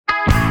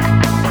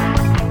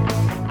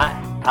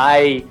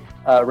I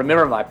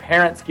remember my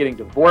parents getting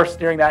divorced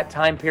during that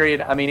time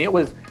period. I mean, it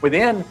was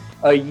within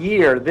a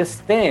year, this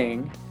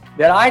thing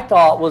that I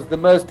thought was the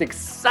most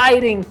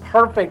exciting,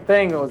 perfect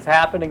thing that was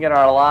happening in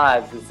our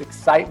lives, this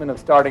excitement of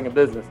starting a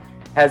business,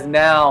 has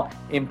now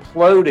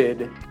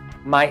imploded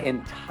my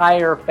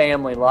entire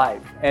family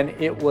life. And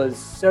it was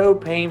so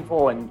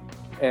painful and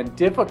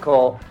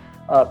difficult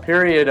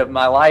period of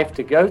my life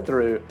to go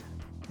through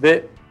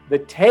that the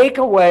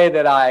takeaway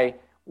that I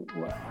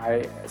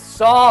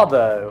saw,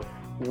 though,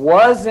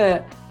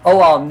 wasn't, oh,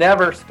 I'll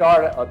never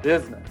start a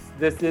business.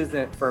 This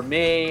isn't for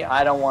me.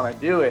 I don't want to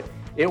do it.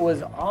 It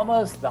was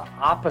almost the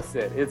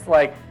opposite. It's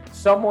like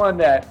someone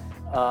that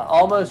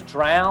almost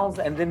drowns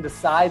and then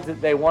decides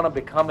that they want to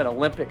become an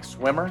Olympic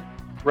swimmer,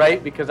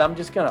 right? Because I'm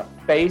just going to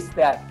face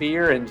that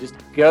fear and just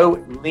go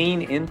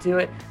lean into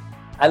it.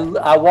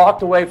 I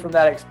walked away from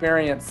that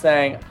experience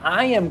saying,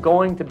 I am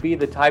going to be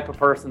the type of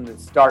person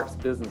that starts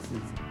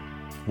businesses.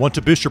 Want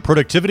to boost your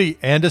productivity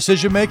and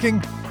decision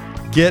making?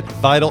 Get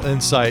vital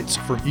insights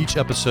from each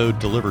episode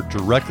delivered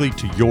directly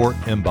to your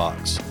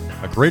inbox.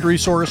 A great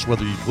resource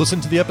whether you've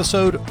listened to the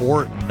episode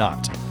or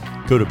not.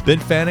 Go to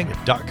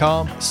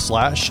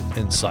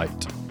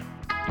benfanning.com/insight.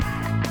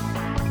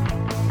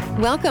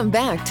 Welcome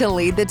back to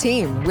Lead the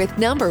Team with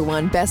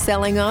 #1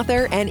 best-selling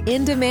author and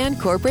in-demand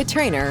corporate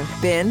trainer,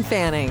 Ben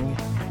Fanning.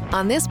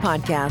 On this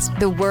podcast,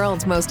 the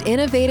world's most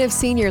innovative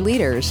senior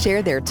leaders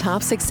share their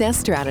top success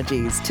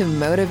strategies to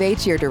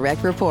motivate your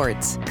direct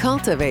reports,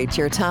 cultivate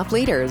your top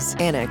leaders,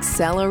 and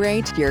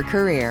accelerate your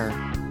career.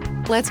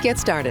 Let's get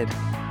started.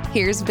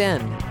 Here's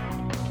Ben.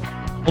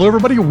 Hello,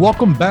 everybody.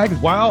 Welcome back.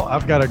 Wow,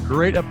 I've got a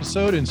great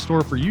episode in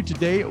store for you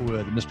today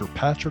with Mr.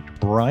 Patrick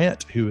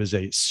Bryant, who is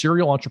a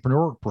serial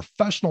entrepreneur,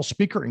 professional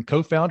speaker, and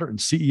co-founder and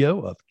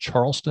CEO of the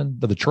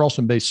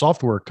Charleston-based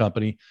software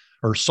company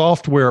or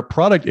software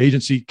product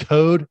agency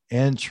Code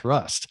and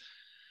Trust.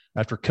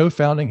 After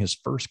co-founding his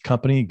first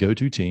company,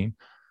 GoToTeam,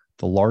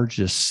 the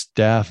largest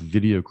staff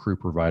video crew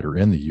provider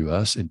in the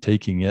U.S., and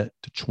taking it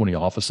to 20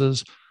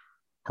 offices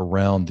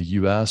around the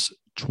U.S.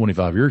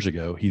 25 years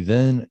ago, he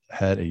then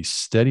had a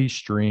steady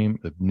stream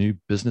of new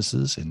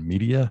businesses in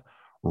media,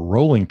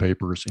 rolling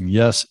papers, and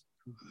yes,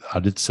 I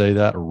did say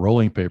that,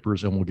 rolling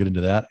papers, and we'll get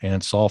into that,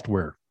 and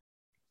software.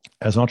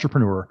 As an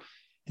entrepreneur,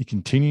 he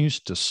continues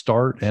to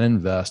start and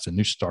invest in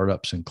new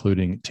startups,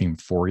 including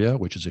Teamforia,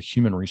 which is a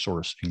human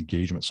resource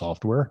engagement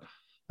software,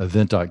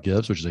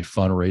 Event.Gives, which is a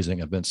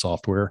fundraising event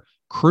software,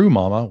 Crew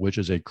Mama, which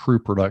is a crew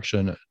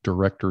production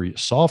directory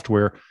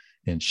software,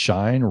 and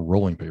Shine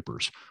rolling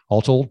papers.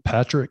 All told,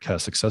 Patrick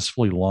has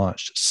successfully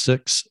launched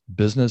 6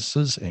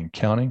 businesses and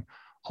counting,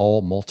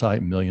 all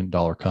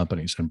multi-million-dollar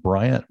companies. And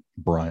Bryant,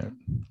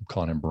 I'm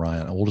calling him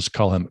Bryant. We'll just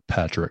call him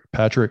Patrick.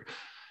 Patrick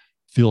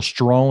feels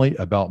strongly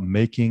about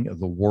making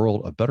the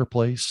world a better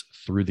place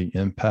through the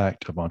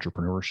impact of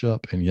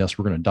entrepreneurship. And yes,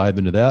 we're going to dive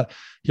into that.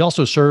 He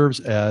also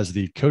serves as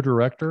the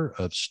co-director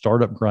of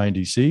Startup Grind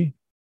DC,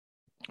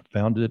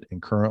 founded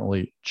and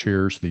currently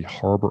chairs the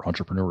Harbor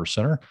Entrepreneur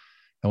Center,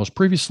 and was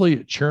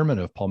previously chairman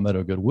of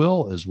Palmetto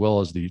Goodwill, as well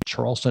as the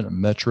Charleston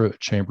Metro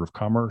Chamber of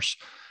Commerce.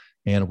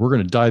 And we're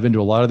going to dive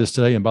into a lot of this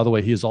today. And by the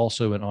way, he is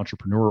also an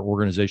entrepreneur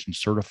organization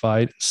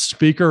certified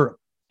speaker.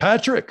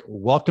 Patrick,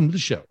 welcome to the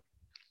show.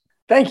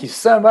 Thank you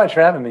so much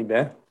for having me,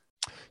 Ben.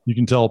 You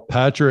can tell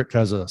Patrick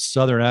has a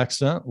Southern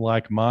accent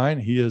like mine.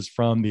 He is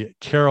from the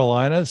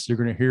Carolinas. You're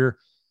going to hear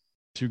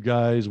two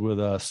guys with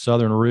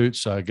Southern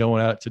roots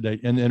going at it today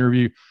in the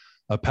interview.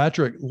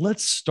 Patrick,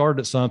 let's start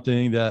at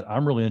something that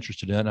I'm really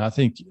interested in. I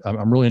think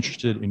I'm really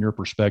interested in your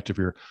perspective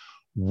here.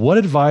 What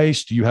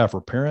advice do you have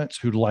for parents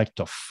who'd like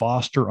to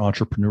foster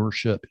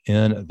entrepreneurship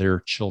in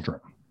their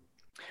children?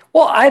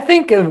 Well, I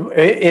think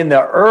in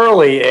the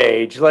early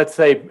age, let's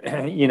say,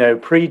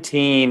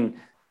 preteen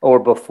or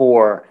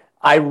before,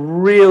 I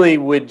really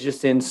would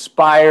just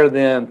inspire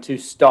them to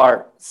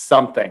start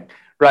something,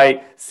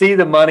 right? See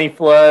the money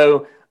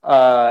flow,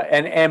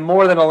 and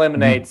more than a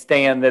lemonade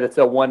stand that it's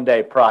a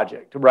one-day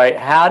project, right?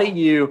 How do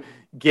you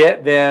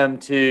get them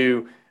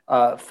to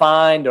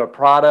find a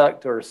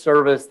product or a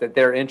service that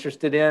they're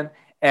interested in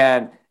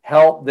and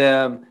help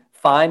them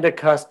find a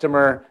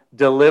customer,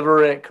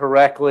 deliver it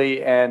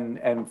correctly,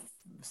 and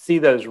see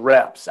those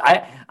reps?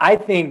 I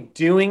think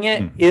doing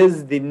it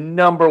is the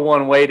number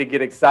one way to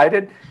get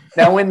excited.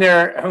 Now, when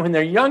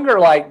they're younger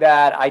like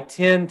that, I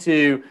tend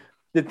to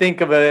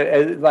think of it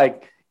as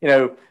like,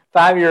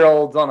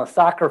 5-year-olds on a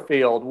soccer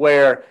field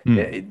where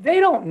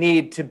they don't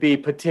need to be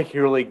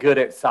particularly good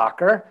at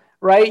soccer,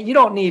 right? You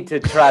don't need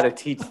to try to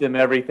teach them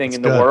everything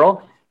in the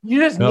world. You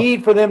just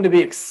need for them to be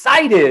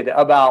excited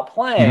about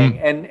playing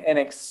and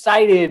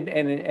excited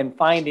and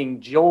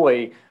finding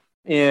joy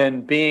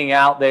in being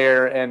out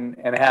there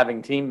and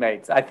having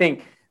teammates. I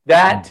think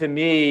that to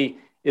me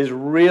is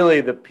really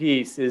the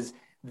piece, is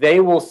they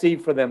will see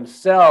for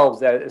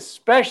themselves, that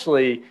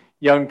especially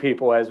young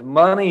people, as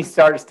money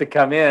starts to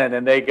come in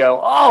and they go,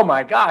 oh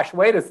my gosh,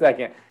 wait a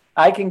second,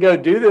 I can go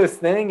do this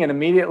thing and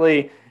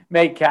immediately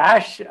make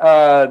cash,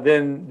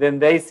 then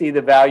they see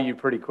the value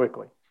pretty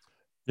quickly.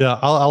 Yeah,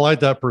 I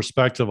like that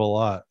perspective a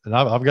lot. And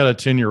I've got a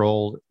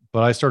 10-year-old,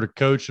 but I started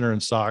coaching her in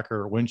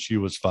soccer when she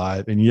was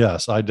 5. And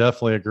yes, I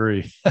definitely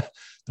agree.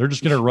 They're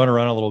just going to run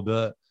around a little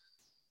bit.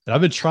 And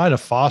I've been trying to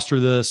foster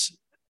this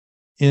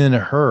in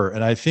her.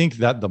 And I think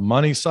that the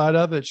money side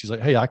of it, she's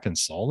like, hey, I can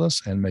sell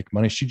this and make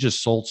money. She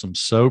just sold some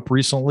soap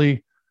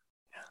recently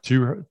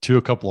to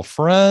a couple of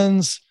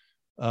friends.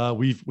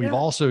 We've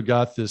also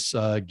got this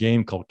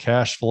game called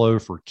Cash Flow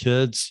for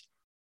Kids.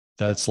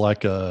 That's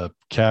like a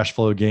cash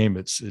flow game.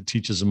 It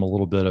teaches them a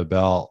little bit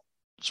about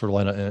sort of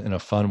like in a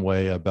fun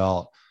way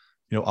about,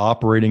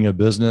 operating a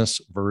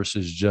business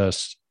versus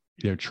just,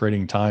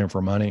 trading time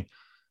for money.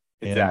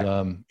 Exactly.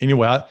 And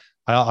anyway,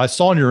 I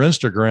saw on your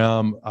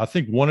Instagram, I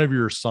think one of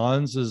your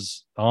sons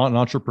is an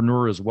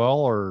entrepreneur as well,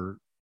 or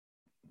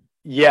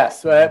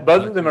Yes,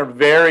 both of them are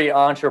very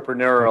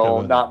entrepreneurial,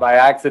 okay, not by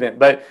accident.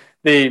 But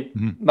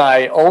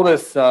my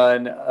oldest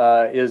son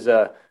is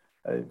a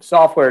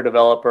software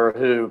developer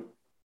who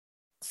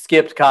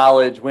skipped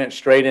college, went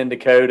straight into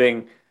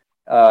coding,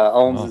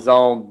 owns his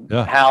own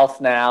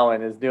house now,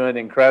 and is doing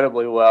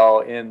incredibly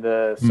well in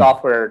the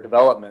software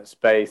development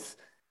space,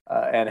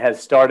 and has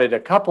started a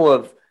couple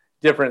of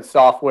different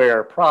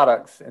software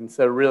products, and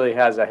so really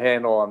has a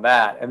handle on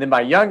that. And then my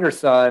younger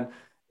son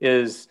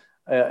is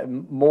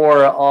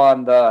more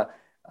on the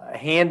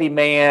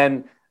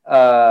handyman,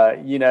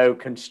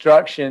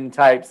 construction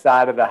type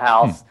side of the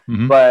house,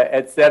 but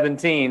at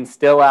 17,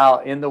 still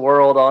out in the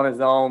world on his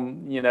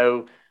own,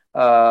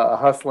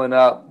 hustling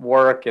up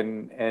work.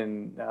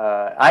 And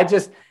I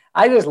just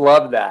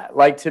love that.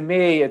 Like, to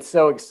me, it's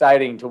so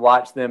exciting to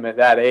watch them at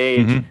that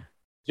age,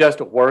 just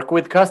work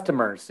with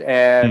customers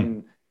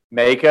and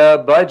make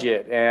a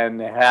budget and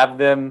have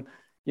them,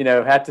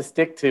 have to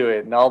stick to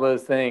it and all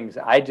those things.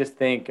 I just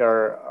think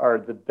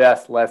are the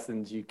best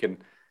lessons you can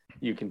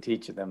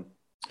teach them.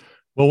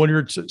 Well, when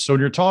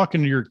you're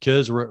talking to your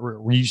kids,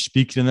 were you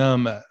speaking to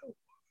them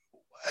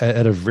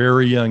at a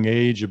very young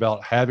age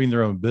about having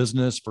their own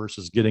business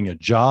versus getting a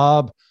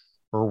job,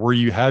 or were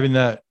you having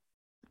that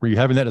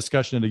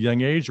discussion at a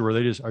young age, or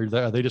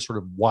are they just sort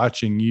of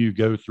watching you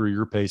go through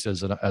your pace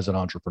as an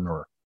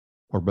entrepreneur,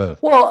 or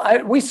both?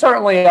 Well, we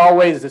certainly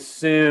always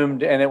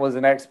assumed, and it was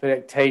an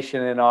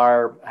expectation in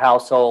our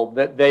household,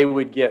 that they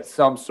would get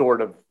some sort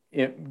of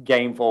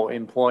gainful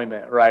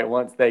employment, right,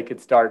 once they could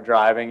start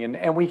driving.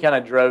 And we kind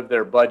of drove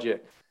their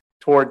budget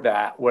toward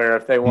that, where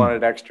if they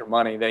wanted extra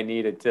money, they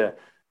needed to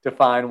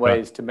find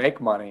ways to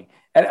make money.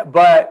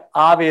 But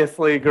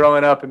obviously,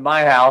 growing up in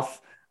my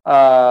house,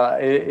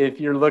 if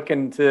you're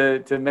looking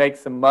to make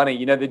some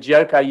money, the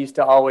joke I used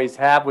to always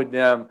have with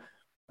them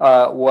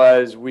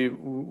was we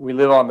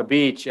live on the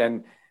beach,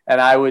 and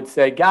I would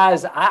say,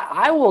 guys,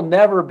 I will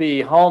never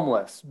be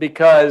homeless,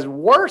 because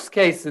worst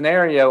case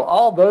scenario,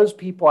 all those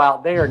people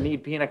out there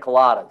need pina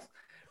coladas,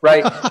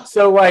 right?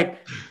 So like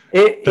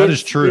that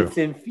is true. It's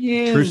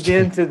infused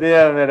into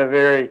them at a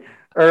very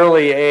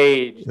early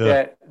age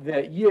that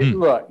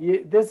look,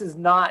 this is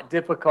not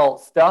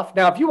difficult stuff.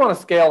 Now, if you want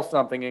to scale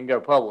something and go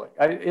public,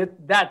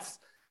 that's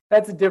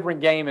a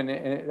different game,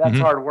 and that's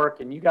hard work,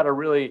 and you got to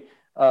really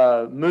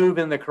move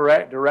in the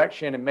correct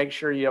direction and make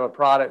sure you have a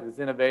product that's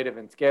innovative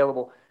and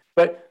scalable.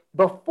 But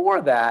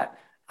before that,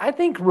 I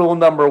think rule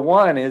number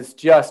one is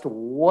just,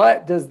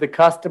 what does the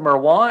customer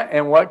want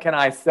and what can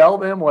I sell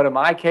them? What am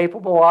I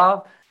capable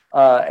of?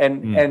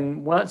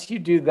 And once you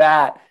do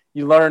that,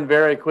 you learn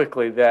very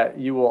quickly that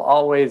you will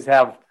always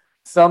have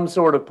some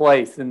sort of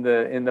place in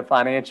the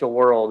financial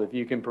world if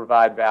you can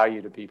provide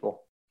value to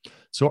people.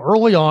 So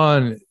early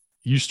on,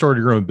 you started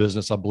your own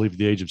business, I believe, at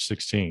the age of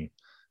 16,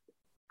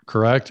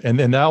 correct? And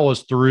that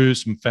was through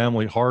some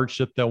family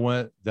hardship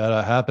that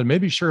happened.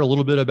 Maybe share a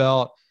little bit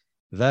about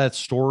that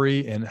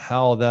story and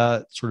how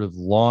that sort of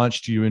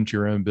launched you into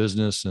your own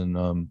business. And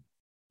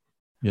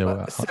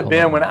so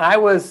Ben, when I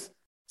was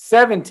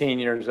 17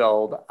 years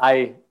old,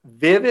 I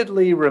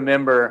vividly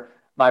remember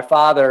my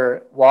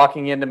father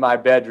walking into my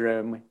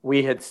bedroom.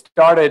 We had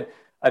started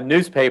a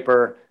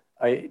newspaper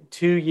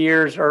 2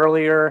 years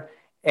earlier,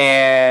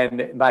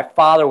 and my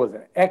father was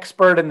an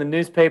expert in the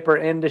newspaper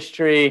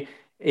industry.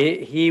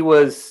 He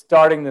was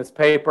starting this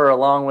paper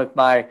along with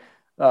my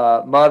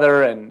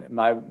mother, and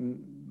my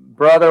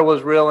brother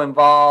was real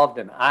involved,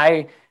 and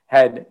I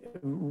had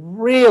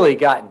really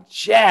gotten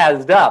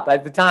jazzed up.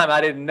 At the time,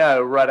 I didn't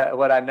know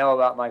what I know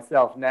about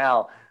myself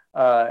now,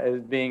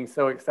 as being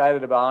so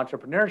excited about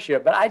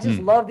entrepreneurship. But I just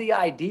love the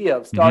idea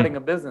of starting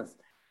a business.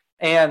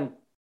 And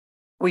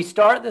we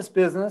start this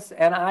business,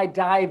 and I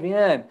dive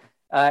in.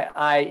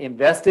 I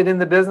invested in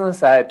the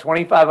business. I had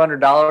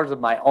 $2,500 of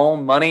my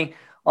own money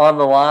on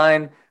the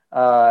line,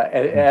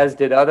 as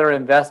did other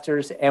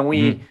investors. And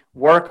we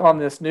work on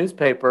this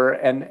newspaper.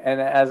 And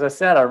as I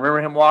said, I remember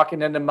him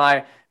walking into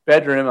my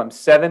bedroom. I'm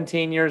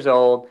 17 years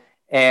old,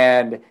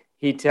 and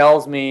he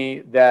tells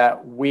me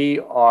that we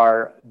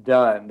are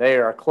done. They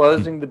are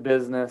closing the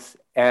business,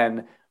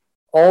 and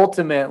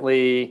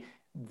ultimately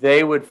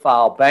they would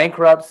file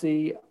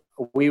bankruptcy.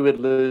 We would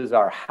lose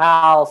our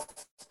house.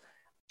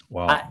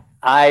 Wow.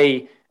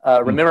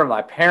 Remember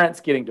my parents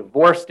getting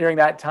divorced during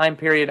that time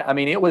period. I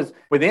mean, it was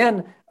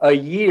within a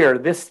year,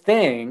 this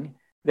thing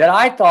that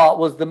I thought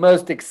was the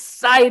most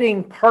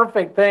exciting,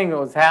 perfect thing that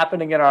was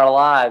happening in our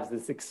lives,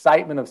 this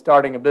excitement of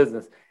starting a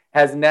business,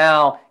 has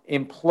now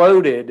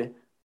imploded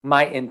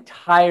my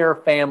entire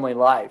family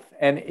life.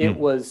 And it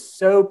was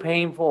so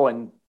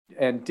painful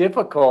and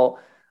difficult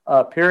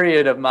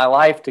period of my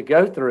life to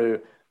go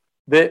through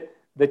that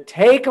the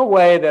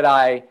takeaway that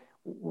I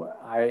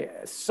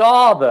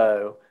saw,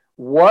 though,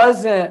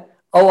 wasn't,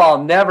 oh,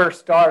 I'll never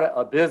start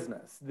a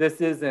business.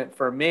 This isn't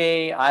for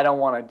me. I don't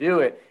want to do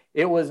it.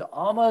 It was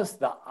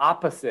almost the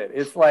opposite.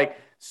 It's like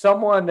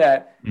someone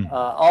that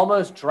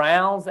almost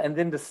drowns and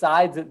then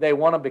decides that they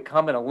want to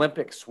become an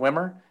Olympic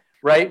swimmer,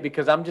 right?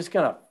 Because I'm just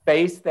going to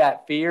face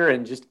that fear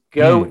and just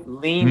go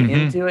lean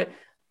into it.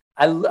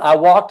 I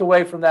walked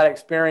away from that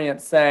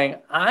experience saying,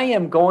 I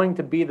am going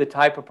to be the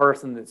type of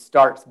person that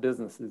starts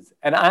businesses.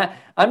 And I'm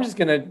not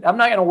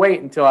going to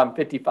wait until I'm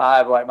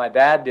 55 like my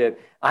dad did.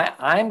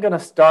 I'm going to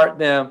start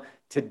them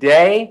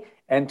today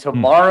and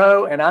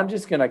tomorrow, and I'm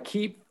just going to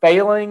keep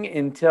failing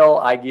until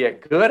I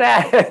get good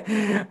at it.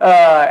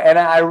 And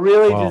I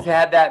really just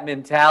had that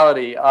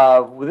mentality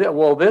of,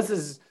 well, this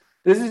is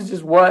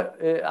just what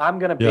I'm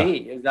going to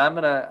be. Is I'm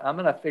going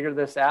to figure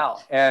this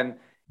out.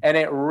 And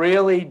it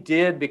really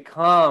did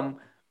become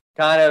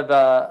kind of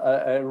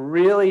a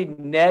really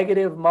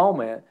negative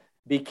moment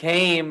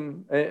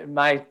became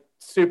my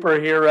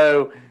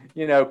superhero,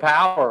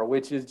 power,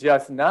 which is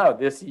just, no,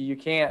 this, you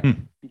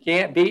can't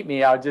beat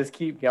me. I'll just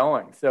keep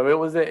going. So it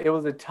was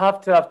a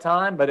tough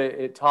time, but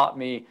it taught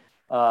me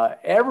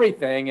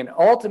everything. And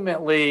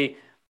ultimately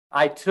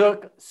I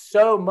took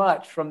so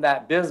much from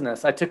that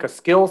business. I took a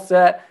skill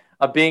set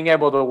of being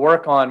able to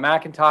work on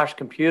Macintosh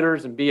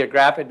computers and be a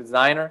graphic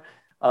designer.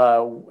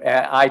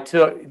 I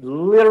took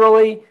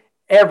literally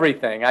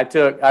everything.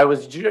 I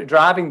was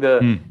driving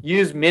the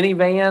used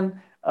minivan.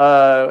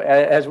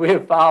 As we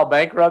have filed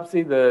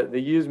bankruptcy, the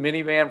used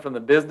minivan from the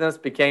business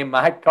became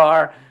my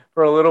car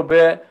for a little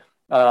bit.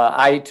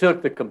 I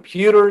took the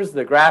computers,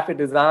 the graphic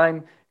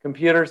design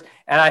computers,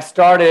 and I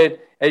started,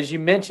 as you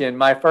mentioned,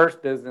 my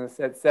first business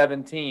at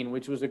 17,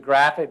 which was a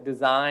graphic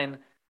design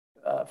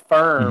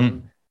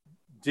firm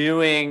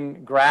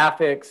doing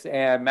graphics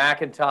and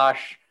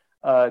Macintosh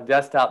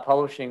desktop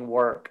publishing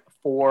work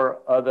for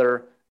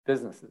other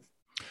businesses.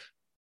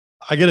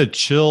 I get a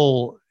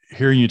chill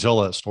hearing you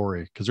tell that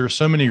story because there's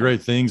so many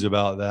great things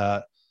about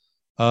that.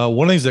 One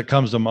of the things that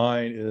comes to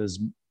mind is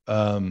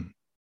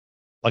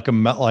like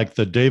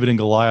the David and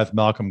Goliath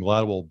Malcolm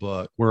Gladwell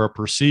book, where a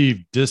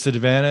perceived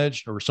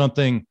disadvantage or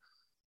something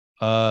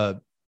that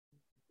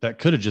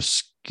could have just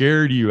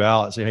scared you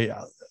out and say, hey,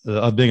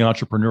 of being an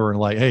entrepreneur, and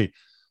like, hey,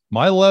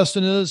 my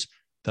lesson is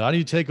that I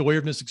need to take away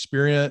from this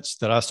experience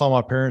that I saw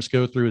my parents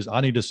go through is I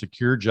need a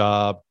secure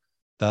job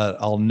that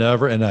I'll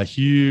never, and a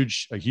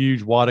huge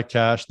wad of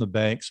cash in the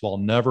bank. So I'll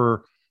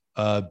never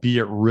be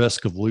at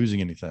risk of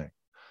losing anything.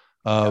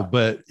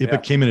 But it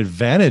became an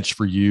advantage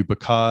for you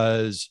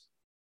because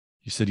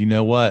you said, you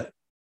know what,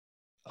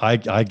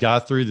 I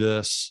got through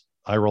this.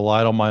 I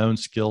relied on my own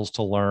skills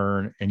to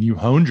learn, and you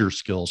honed your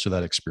skills through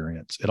that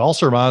experience. It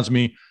also reminds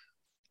me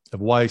of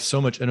why so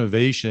much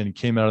innovation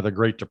came out of the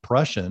Great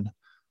Depression,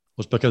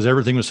 was because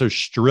everything was so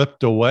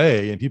stripped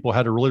away and people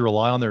had to really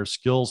rely on their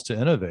skills to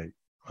innovate.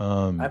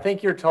 I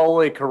think you're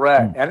totally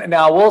correct. And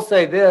now I will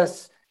say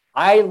this,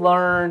 I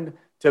learned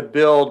to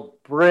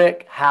build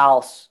brick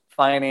house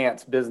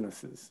finance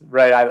businesses,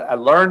 right? I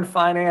learned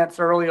finance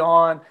early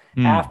on.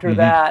 After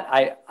that,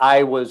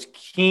 I was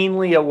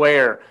keenly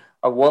aware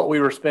of what we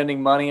were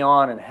spending money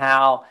on and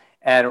how,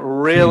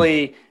 and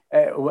really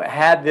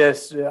had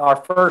this, our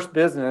first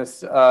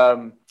business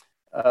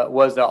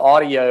was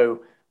the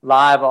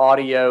live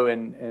audio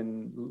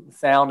and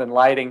sound and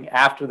lighting.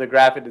 After the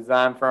graphic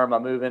design firm, I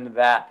moved into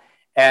that.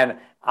 And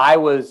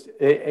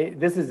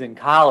this is in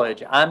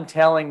college. I'm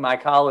telling my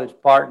college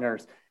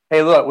partners,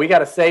 hey, look, we got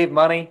to save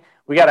money.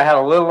 We got to have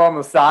a little on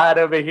the side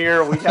over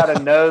here. We got to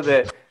know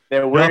that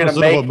we're going to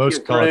make what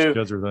most college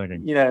kids are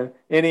thinking.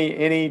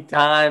 Any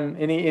time,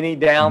 any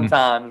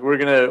downtimes, we're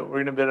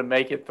gonna be able to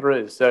make it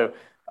through. So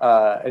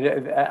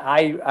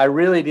I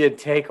really did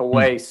take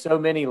away so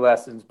many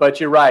lessons. But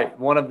you're right.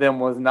 One of them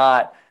was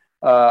not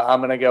I'm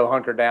going to go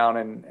hunker down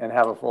and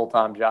have a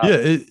full-time job.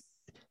 Yeah,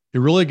 it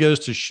really goes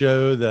to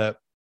show that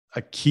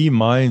a key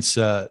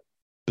mindset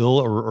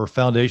or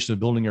foundation of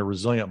building a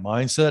resilient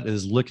mindset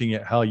is looking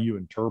at how you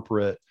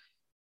interpret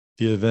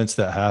the events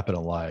that happen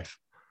in life.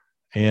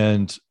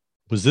 And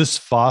was this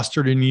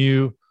fostered in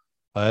you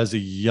as a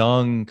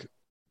young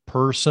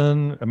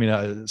person? I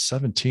mean,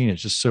 17,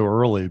 it's just so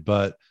early,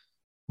 but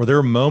were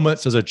there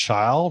moments as a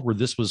child where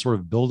this was sort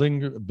of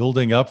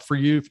building up for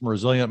you from a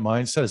resilient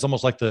mindset? It's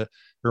almost like it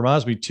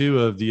reminds me too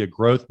of the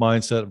growth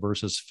mindset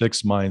versus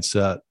fixed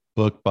mindset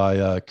book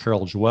by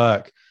Carol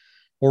Dweck.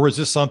 Or was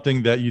this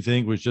something that you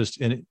think was just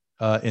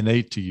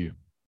innate to you?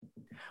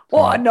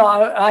 Well, no,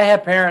 I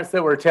had parents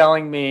that were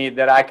telling me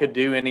that I could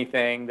do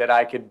anything, that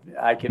I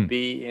could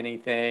be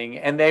anything.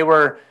 And they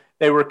were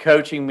they were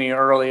coaching me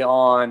early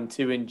on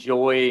to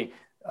enjoy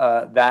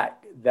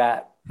that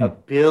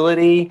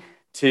ability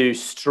to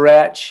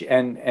stretch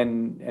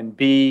and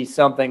be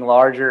something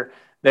larger.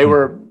 They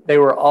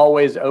were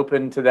always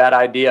open to that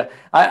idea.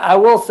 I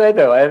will say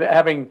though,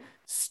 having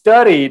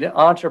studied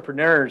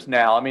entrepreneurs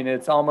now, I mean,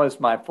 it's almost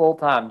my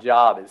full-time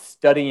job is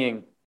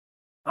studying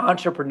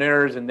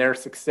entrepreneurs and their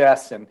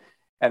success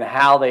and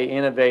how they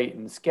innovate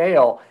and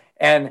scale.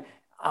 And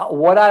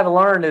what I've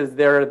learned is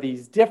there are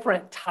these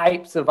different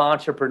types of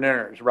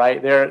entrepreneurs,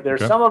 right?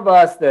 There's some of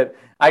us that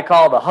I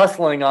call the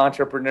hustling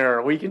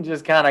entrepreneur. We can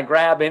just kind of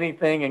grab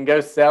anything and go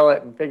sell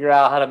it and figure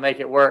out how to make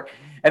it work.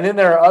 And then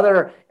there are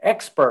other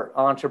expert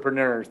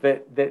entrepreneurs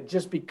that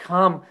just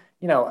become,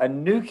 a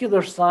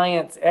nuclear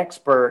science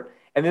expert,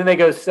 and then they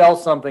go sell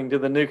something to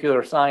the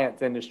nuclear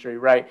science industry,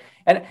 right?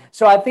 And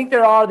so I think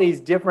there are these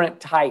different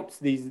types,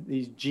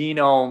 these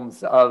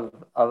genomes of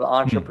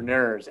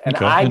entrepreneurs. And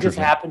I just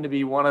happen to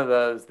be one of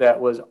those that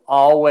was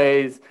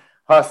always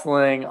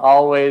hustling,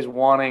 always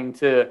wanting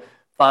to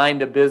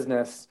find a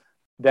business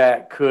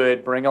that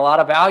could bring a lot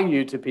of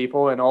value to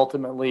people and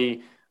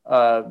ultimately,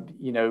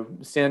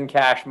 send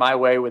cash my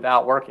way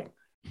without working.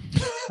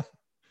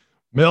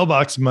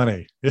 Mailbox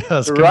money.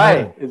 Yes.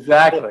 Right.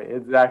 Exactly.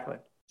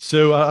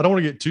 So I don't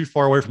want to get too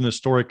far away from this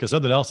story because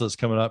something else that's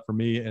coming up for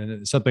me, and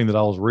it's something that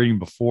I was reading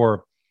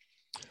before,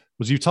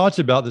 was you talked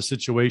about the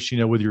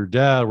situation, with your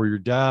dad, where your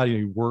dad,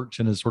 he worked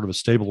in a sort of a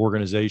stable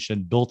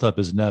organization, built up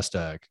his nest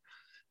egg,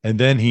 and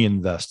then he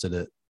invested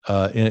it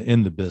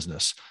in the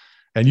business.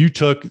 And you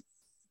took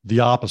the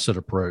opposite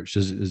approach,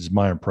 is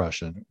my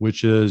impression,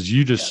 which is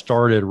you just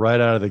started right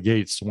out of the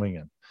gate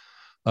swinging.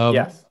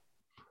 Yes.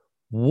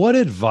 What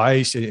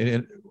advice,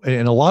 and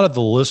a lot of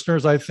the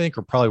listeners, I think,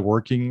 are probably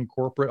working in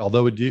corporate,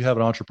 although we do have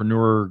an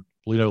entrepreneur,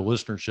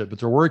 listenership, but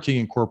they're working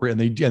in corporate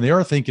and they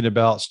are thinking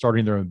about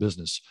starting their own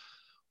business.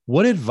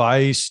 What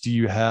advice do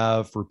you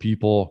have for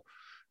people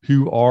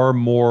who are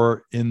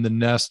more in the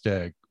nest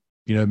egg?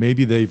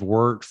 Maybe they've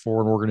worked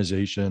for an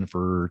organization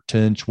for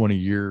 10, 20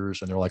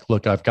 years, and they're like,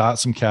 look, I've got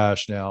some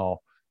cash now.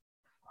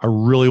 I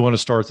really want to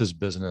start this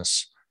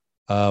business.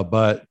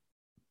 But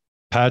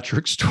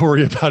Patrick's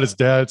story about his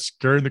dad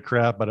scaring the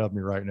crap out of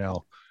me right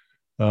now.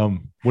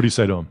 What do you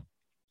say to him?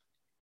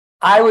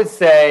 I would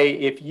say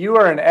if you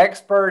are an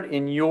expert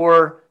in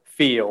your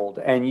field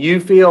and you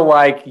feel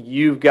like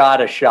you've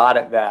got a shot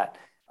at that,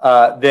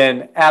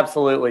 then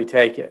absolutely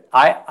take it.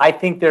 I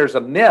think there's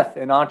a myth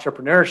in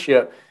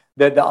entrepreneurship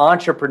that the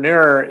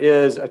entrepreneur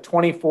is a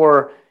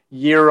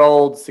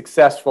 24-year-old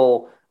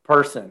successful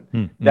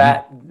person,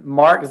 that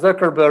Mark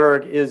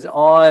Zuckerberg is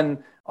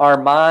on our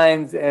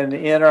minds and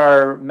in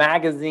our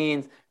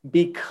magazines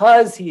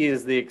because he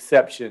is the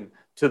exception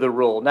to the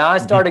rule. Now, I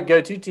started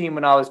GoToTeam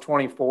when I was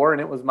 24,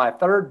 and it was my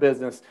third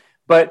business.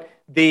 But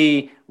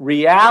the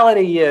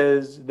reality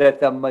is that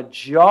the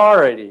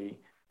majority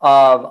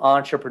of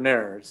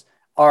entrepreneurs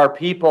are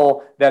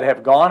people that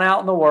have gone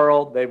out in the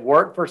world, they've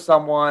worked for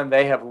someone,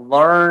 they have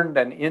learned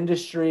an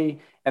industry,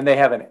 and they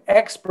have an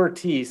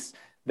expertise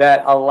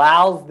that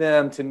allows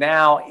them to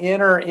now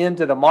enter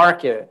into the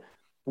market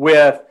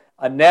with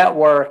a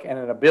network and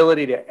an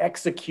ability to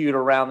execute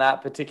around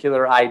that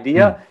particular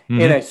idea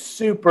in a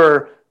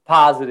super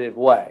positive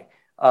way.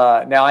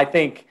 Now, I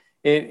think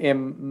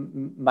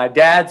in my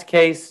dad's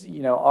case,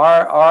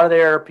 are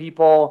there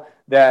people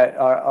that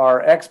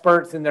are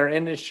experts in their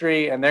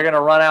industry and they're going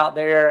to run out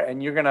there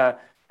and you're going to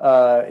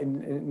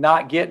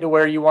not get to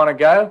where you want to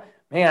go?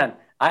 Man,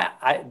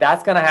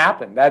 that's going to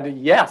happen.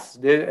 Yes.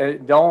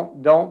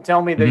 Don't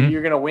tell me that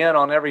you're going to win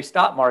on every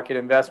stock market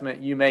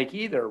investment you make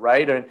either,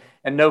 right?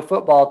 And no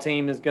football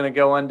team is going to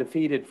go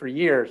undefeated for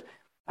years.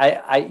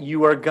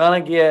 You are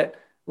going to get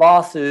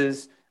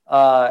losses.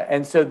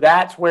 And so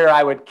that's where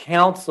I would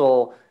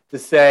counsel to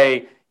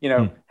say,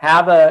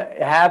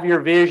 have your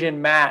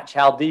vision match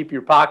how deep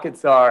your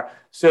pockets are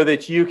so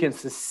that you can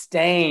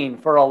sustain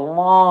for a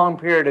long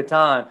period of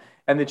time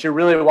and that you're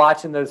really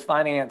watching those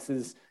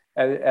finances,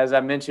 as I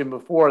mentioned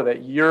before,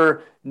 that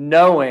you're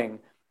knowing,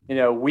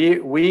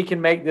 we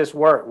can make this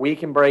work. We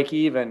can break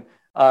even.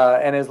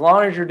 And as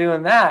long as you're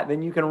doing that,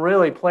 then you can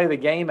really play the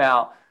game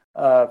out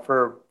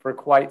for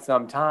quite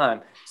some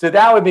time. So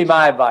that would be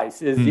my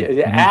advice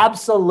is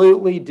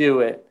absolutely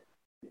do it.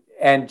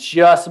 And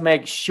just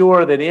make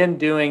sure that in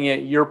doing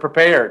it, you're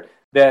prepared,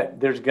 that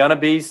there's going to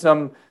be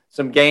some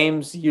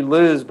games you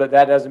lose, but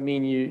that doesn't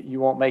mean you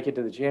won't make it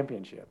to the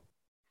championship.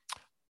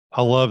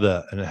 I love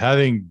that. And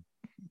having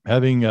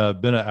been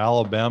an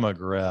Alabama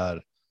grad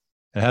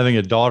and having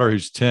a daughter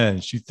who's 10,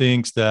 she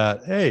thinks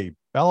that, hey,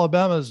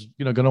 Alabama's,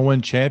 going to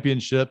win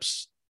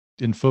championships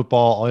in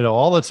football,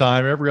 all the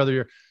time, every other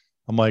year.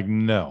 I'm like,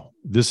 no,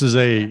 this is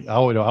I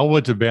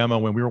went to Bama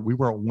when we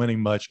weren't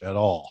winning much at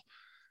all.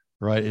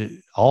 Right.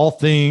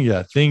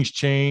 Things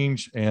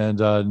change and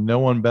no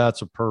one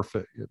bats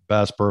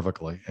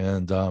perfectly.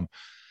 And one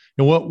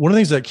of the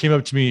things that came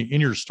up to me in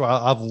your story,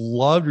 I've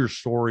loved your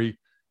story.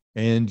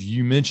 And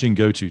you mentioned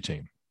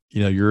GoToTeam,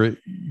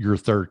 your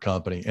third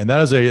company. And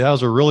there's a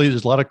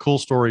lot of cool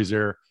stories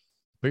there.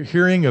 But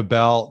hearing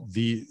about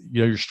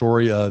your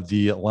story of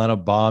the Atlanta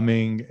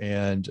bombing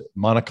and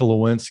Monica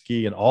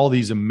Lewinsky and all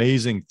these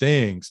amazing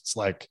things, it's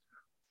like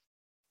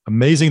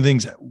amazing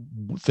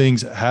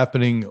things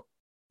happening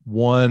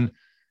one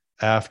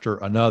after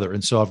another.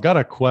 And so I've got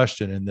a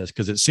question in this,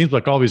 because it seems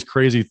like all these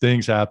crazy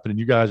things happen and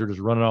you guys are just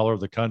running all over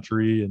the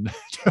country. And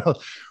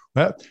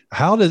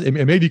how does, and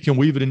maybe you can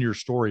weave it in your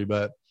story,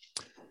 but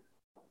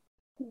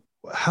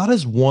how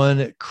does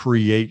one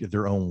create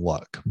their own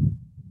luck?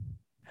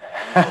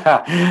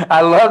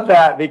 I love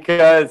that,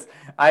 because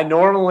I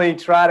normally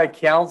try to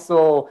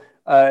counsel,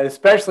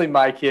 especially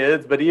my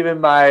kids, but even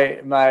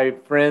my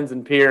friends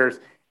and peers,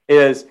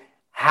 is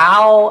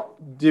how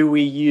do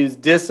we use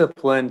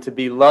discipline to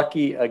be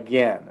lucky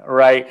again,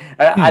 right?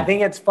 I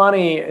think it's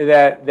funny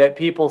that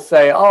people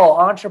say, oh,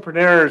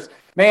 entrepreneurs,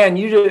 man,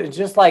 you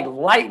just like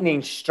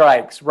lightning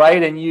strikes,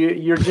 right? And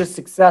you're just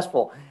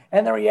successful.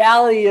 And the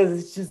reality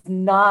is it's just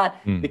not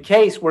the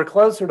case. We're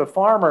closer to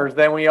farmers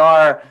than we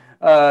are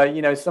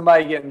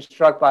somebody getting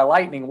struck by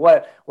lightning.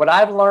 What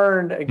I've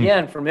learned,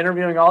 again, from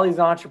interviewing all these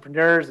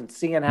entrepreneurs and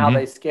seeing how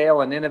they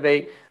scale and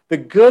innovate, the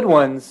good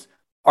ones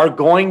are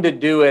going to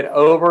do it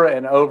over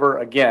and over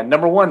again.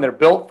 Number one, they're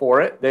built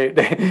for it.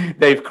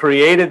 They've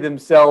created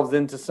themselves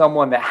into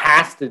someone that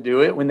has to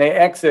do it. When they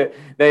exit,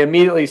 they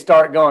immediately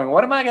start going,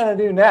 what am I going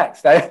to do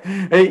next?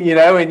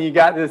 And you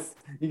got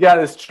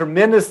this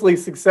tremendously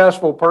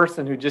successful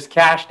person who just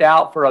cashed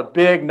out for a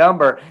big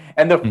number.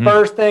 And the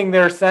first thing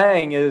they're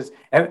saying is,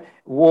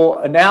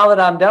 well, now that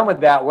I'm done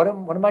with that, what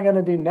am I going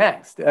to do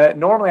next?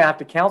 Normally I have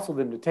to counsel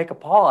them to take a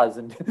pause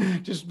and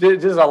just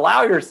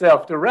allow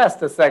yourself to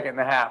rest a second and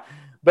a half.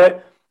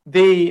 But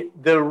the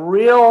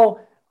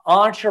real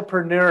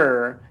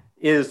entrepreneur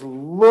is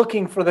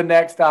looking for the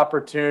next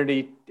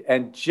opportunity.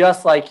 And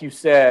just like you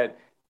said,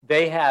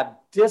 they have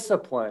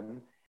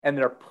discipline and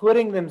they're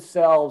putting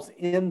themselves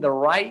in the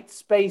right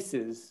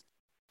spaces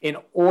in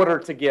order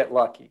to get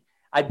lucky.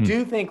 I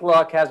do think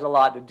luck has a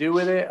lot to do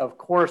with it. Of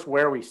course,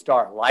 where we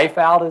start life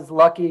out is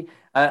lucky.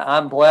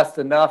 I'm blessed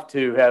enough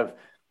to have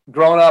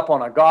grown up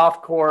on a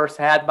golf course,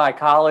 had my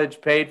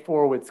college paid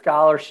for with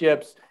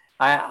scholarships.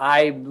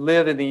 I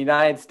live in the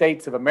United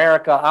States of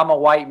America. I'm a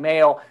white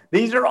male.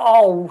 These are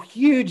all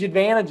huge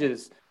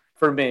advantages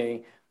for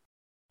me.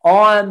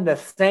 On the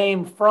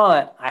same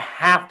front, I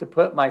have to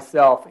put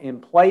myself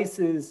in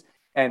places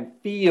and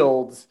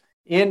fields,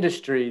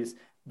 industries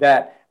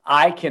that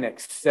I can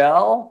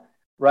excel,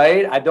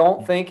 right? I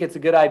don't think it's a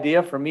good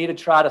idea for me to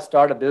try to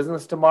start a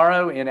business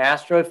tomorrow in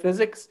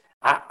astrophysics.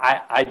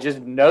 I just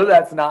know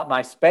that's not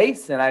my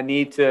space, and I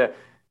need to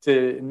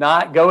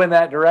not go in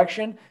that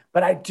direction.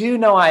 But I do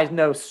know I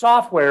know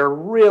software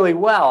really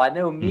well. I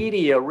know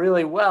media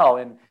really well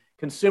and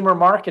consumer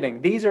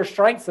marketing. These are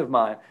strengths of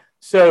mine.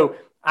 So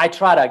I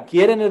try to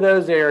get into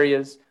those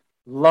areas,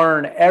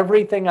 learn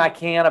everything I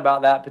can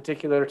about that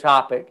particular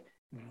topic,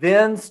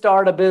 then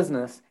start a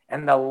business.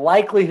 And the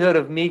likelihood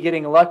of me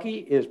getting lucky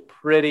is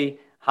pretty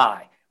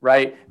high,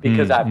 right?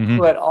 Because I've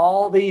put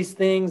all these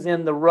things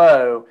in the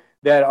row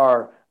that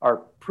are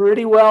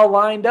pretty well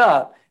lined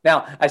up.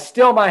 Now, I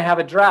still might have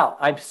a drought.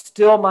 I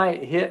still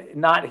might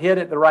not hit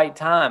at the right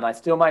time. I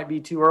still might be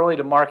too early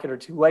to market or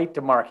too late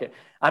to market.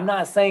 I'm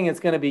not saying it's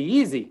going to be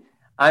easy.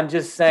 I'm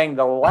just saying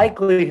the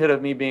likelihood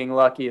of me being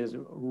lucky is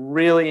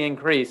really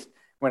increased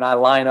when I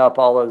line up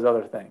all those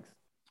other things.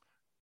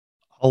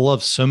 I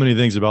love so many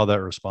things about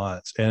that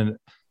response. And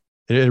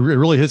it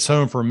really hits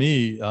home for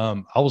me.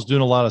 I was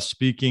doing a lot of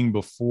speaking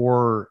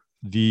before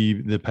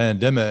the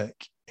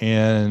pandemic.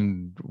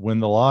 And when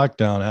the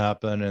lockdown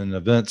happened and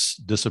events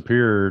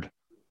disappeared,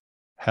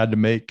 had to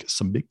make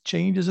some big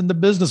changes in the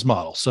business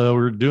model. So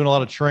we're doing a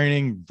lot of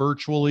training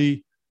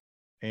virtually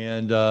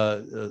and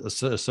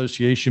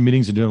association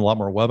meetings and doing a lot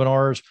more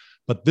webinars.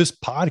 But this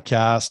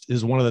podcast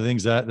is one of the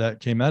things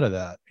that came out of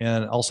that.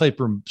 And I'll say,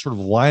 from sort of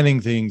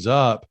lining things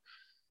up,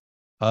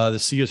 the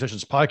CEO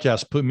Sessions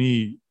podcast put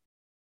me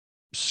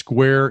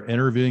square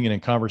interviewing and in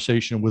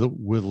conversation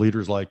with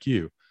leaders like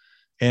you.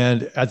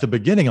 And at the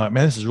beginning, I'm like,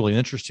 man, this is really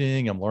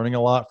interesting. I'm learning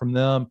a lot from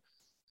them.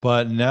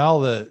 But now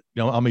that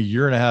I'm a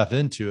year and a half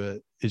into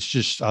it, it's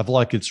just, I feel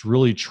like it's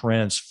really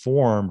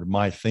transformed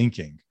my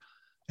thinking.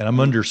 And I'm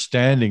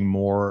understanding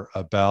more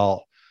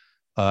about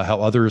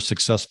how other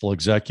successful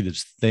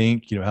executives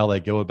think, how they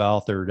go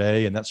about their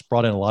day. And that's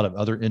brought in a lot of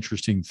other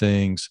interesting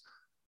things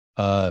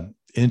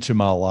into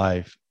my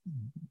life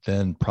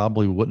than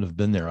probably wouldn't have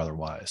been there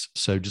otherwise.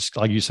 So just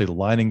like you say,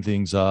 lining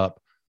things up,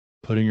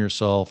 putting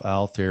yourself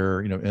out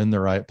there, in the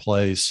right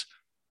place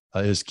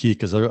is key,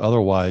 because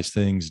otherwise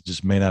things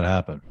just may not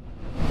happen.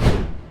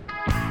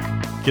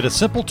 Get a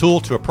simple tool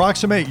to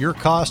approximate your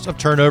cost of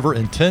turnover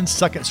in 10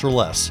 seconds or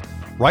less.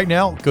 Right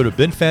now, go to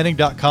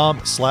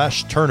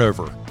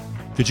benfanning.com/turnover.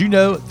 Did you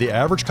know the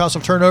average cost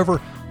of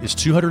turnover is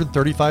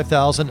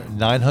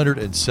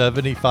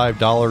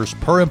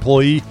 $235,975 per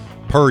employee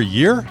per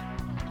year?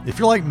 If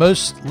you're like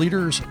most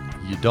leaders,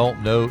 you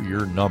don't know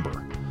your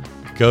number.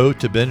 Go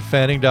to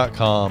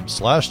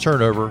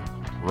benfanning.com/turnover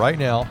right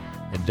now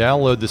and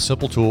download the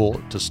simple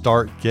tool to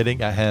start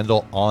getting a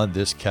handle on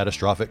this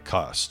catastrophic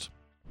cost.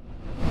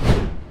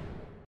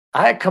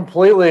 I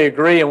completely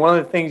agree. And one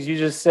of the things you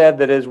just said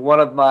that is one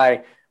of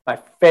my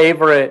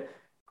favorite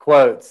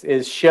quotes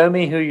is, show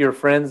me who your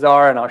friends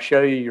are and I'll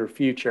show you your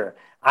future.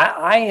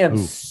 I am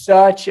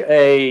such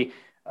a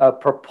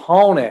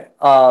proponent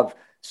of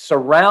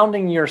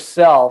surrounding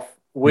yourself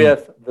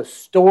with the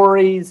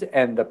stories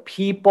and the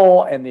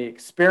people and the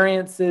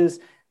experiences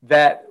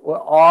that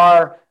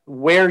are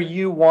where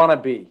you want to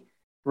be,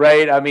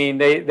 right? I mean,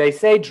 they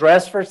say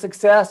dress for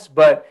success,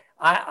 but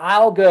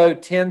I'll go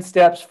 10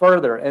 steps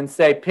further and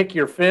say, pick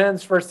your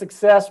friends for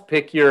success,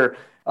 pick your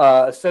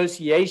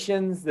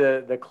associations,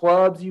 the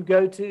clubs you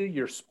go to,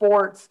 your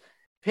sports,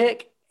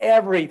 pick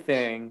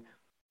everything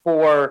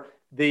for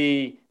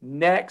the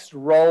next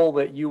role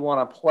that you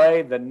want to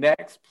play, the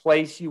next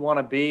place you want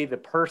to be, the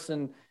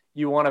person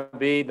you want to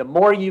be. The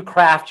more you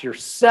craft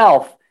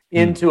yourself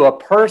into a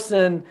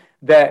person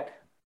that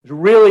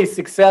really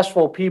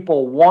successful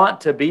people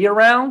want to be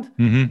around,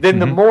 then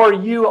the more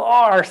you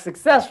are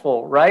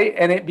successful, right?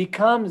 And it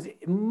becomes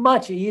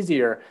much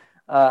easier.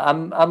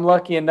 I'm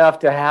lucky enough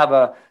to have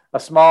a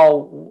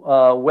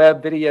small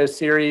web video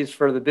series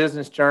for the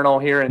Business Journal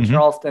here in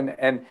Charleston,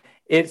 and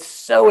it's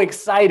so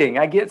exciting.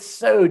 I get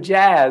so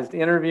jazzed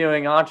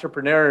interviewing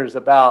entrepreneurs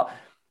about,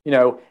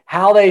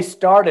 how they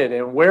started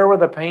and where were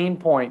the pain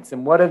points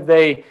and what are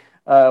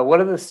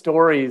the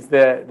stories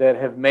that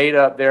have made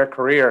up their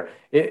career.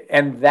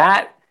 And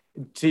that,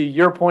 to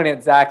your point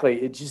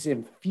exactly, it just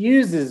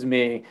infuses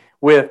me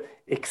with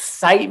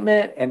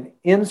excitement and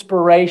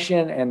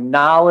inspiration and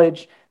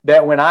knowledge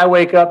that when I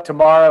wake up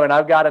tomorrow and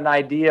I've got an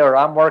idea or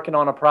I'm working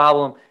on a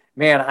problem,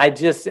 man,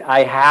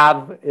 I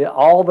have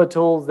all the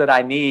tools that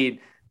I need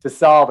to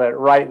solve it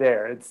right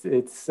there.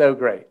 It's so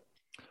great.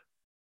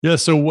 Yeah.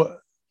 So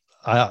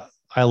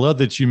I love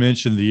that you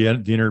mentioned the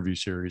interview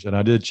series, and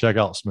I did check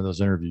out some of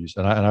those interviews,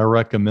 and I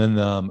recommend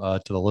them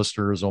to the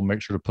listeners. I'll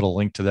make sure to put a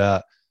link to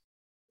that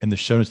in the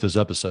show notes of this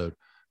episode.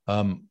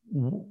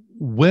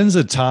 When's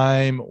a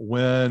time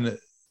when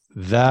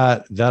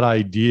that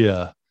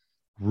idea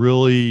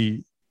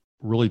really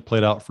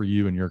played out for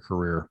you in your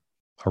career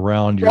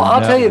around your I'll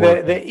tell you,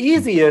 the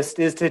easiest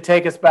is to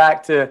take us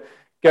back to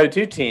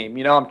Go-To Team.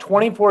 I'm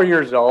 24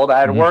 years old. I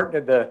had worked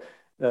at the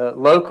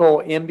local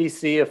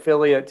NBC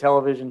affiliate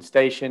television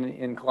station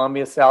in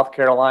Columbia, South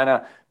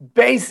Carolina,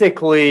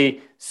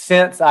 basically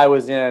since I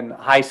was in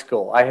high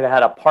school. I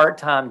had a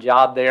part-time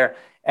job there,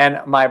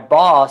 and my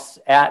boss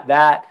at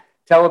that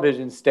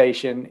television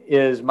station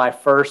is my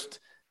first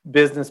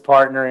business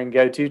partner in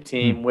Go-To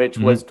Team, which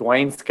was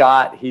Dwayne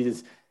Scott.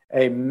 He's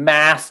a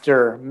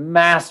master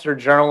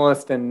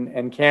journalist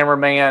and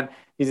cameraman.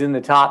 He's in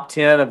the top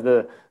 10 of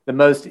the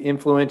most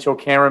influential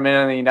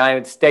cameraman in the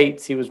United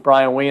States. He was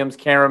Brian Williams'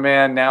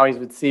 cameraman. Now he's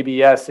with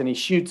CBS, and he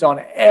shoots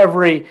on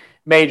every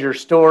major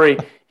story.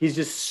 He's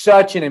just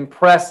such an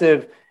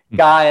impressive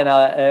guy, and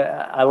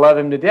I love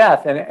him to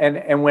death.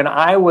 And when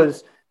I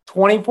was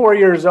 24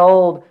 years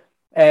old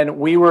and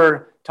we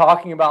were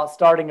talking about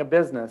starting a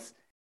business,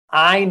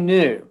 I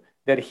knew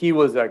that he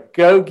was a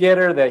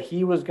go-getter, that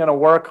he was going to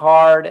work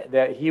hard,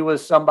 that he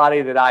was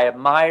somebody that I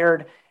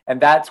admired. And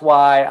that's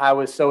why I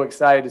was so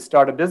excited to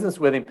start a business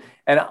with him.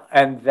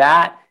 And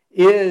that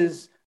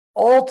is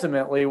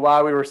ultimately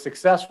why we were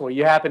successful.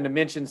 You happened to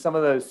mention some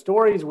of those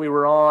stories we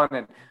were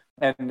on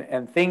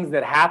and things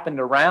that happened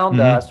around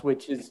us,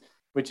 which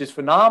is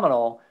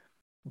phenomenal.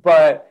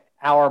 But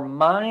our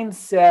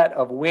mindset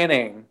of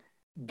winning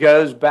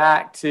goes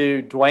back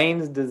to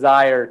Dwayne's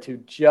desire to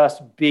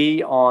just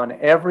be on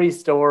every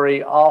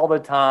story all the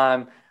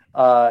time.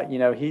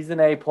 He's an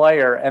A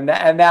player, and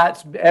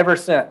that's ever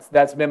since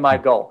that's been my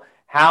goal,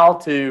 how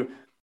to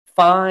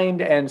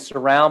find and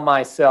surround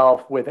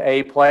myself with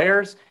A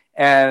players.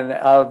 And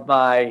of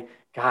my,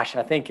 I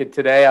think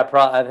today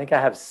I think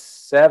I have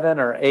 7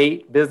 or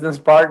 8 business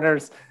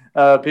partners,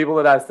 people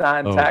that I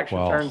signed tax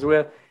returns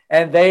with.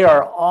 And they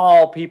are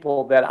all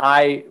people that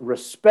I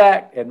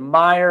respect,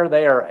 admire.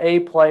 They are A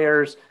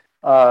players,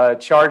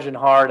 charging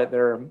hard at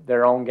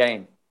their own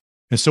game.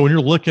 And so when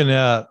you're looking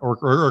at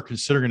or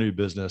considering a new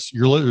business,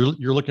 you're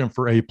looking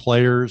for A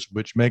players,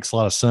 which makes a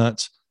lot of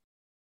sense.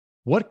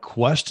 What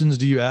questions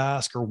do you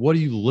ask, or what are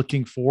you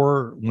looking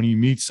for when you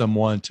meet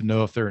someone to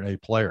know if they're an A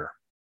player?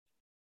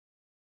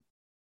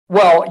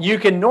 Well, you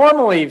can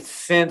normally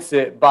sense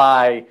it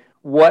by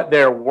what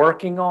they're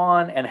working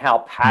on and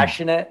how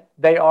passionate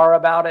they are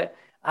about it.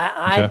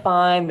 I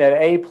find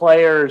that A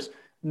players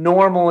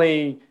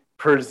normally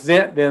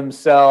present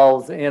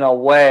themselves in a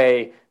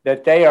way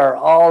that they are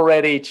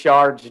already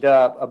charged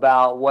up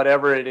about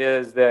whatever it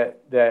is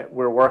that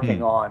we're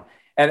working on.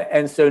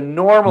 And so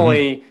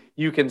normally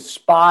you can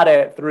spot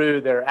it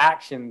through their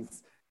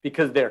actions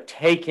because they're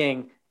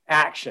taking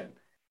action.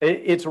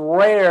 It's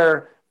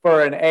rare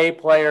for an A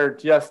player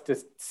just to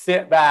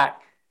sit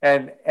back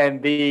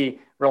and be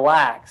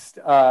relaxed.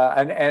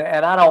 And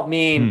I don't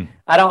mean,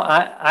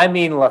 I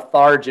mean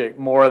lethargic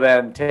more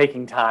than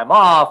taking time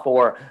off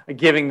or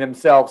giving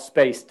themselves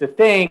space to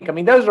think. I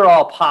mean, those are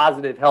all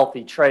positive,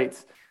 healthy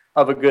traits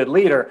of a good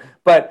leader.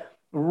 But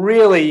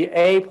really,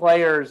 A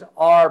players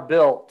are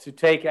built to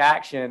take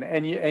action,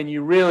 and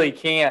you really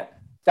can't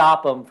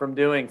stop them from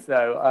doing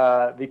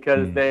so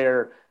because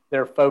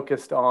they're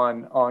focused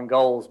on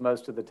goals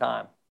most of the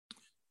time.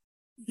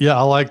 Yeah,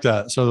 I like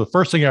that. So the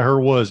first thing I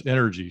heard was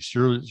energy.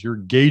 So you're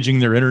gauging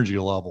their energy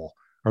level.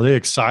 Are they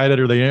excited?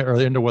 Are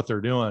they into what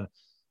they're doing?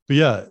 But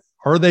yeah,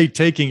 are they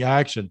taking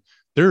action?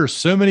 There are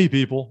so many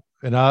people,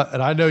 and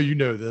I know you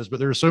know this, but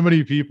there are so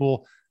many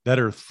people that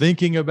are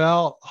thinking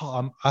about,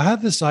 I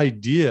have this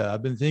idea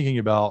I've been thinking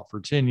about for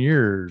 10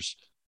 years,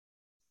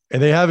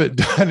 and they haven't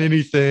done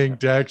anything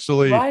to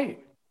actually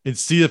and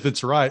see if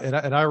it's right. And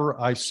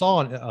I saw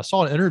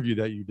an interview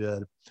that you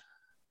did,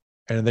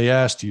 and they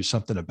asked you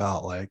something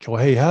about like,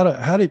 well, hey,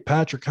 how did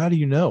Patrick, how do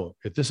you know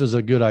if this is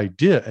a good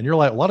idea? And you're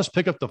like, let us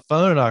pick up the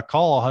phone and I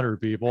call 100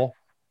 people.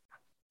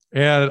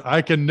 And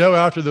I can know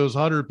after those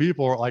 100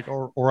 people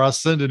or I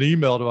send an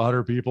email to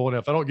 100 people. And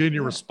if I don't get any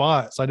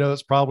response, I know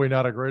that's probably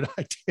not a great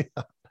idea.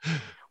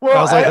 Well,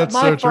 I was like, that's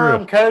my so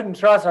firm, true. Code and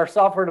Trust, our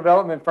software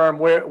development firm,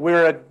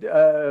 we're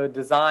a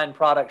design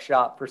product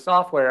shop for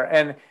software.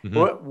 And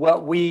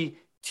what we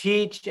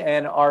teach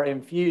and are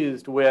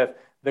infused with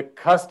the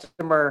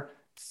customer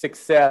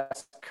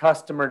success,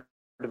 customer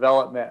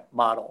development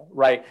model,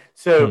 right?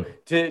 So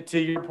to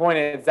your point,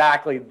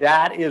 exactly,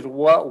 that is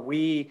what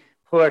we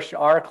push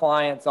our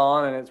clients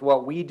on, and it's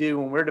what we do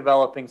when we're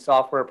developing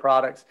software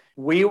products.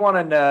 We want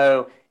to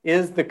know,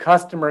 is the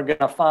customer going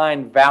to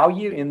find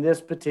value in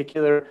this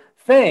particular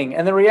thing?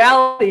 And the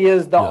reality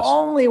is the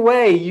only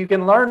way you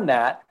can learn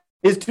that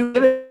is to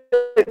give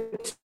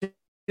it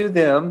to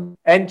them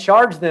and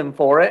charge them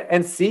for it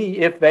and see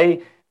if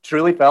they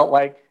truly felt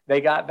like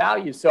they got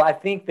value. So I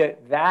think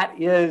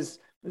that is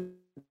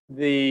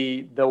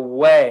the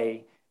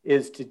way,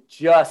 is to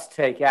just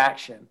take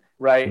action,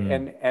 right?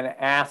 And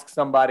ask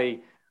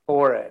somebody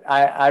for it.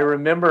 I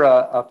remember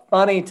a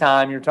funny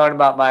time. You're talking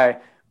about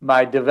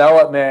my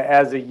development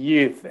as a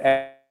youth,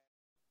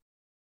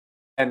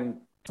 and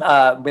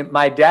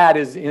my dad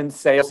is in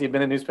sales. He'd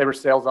been in newspaper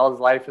sales all his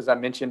life, as I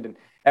mentioned. And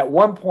at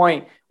one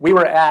point, we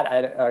were at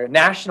a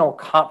national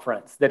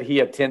conference that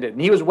he attended,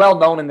 and he was well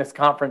known in this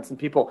conference, and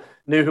people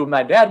knew who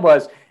my dad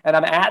was. And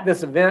I'm at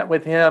this event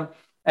with him,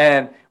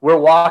 and we're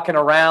walking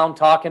around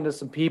talking to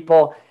some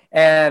people.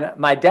 And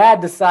my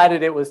dad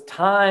decided it was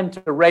time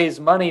to raise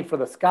money for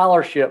the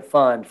scholarship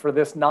fund for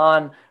this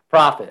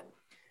nonprofit.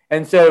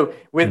 And so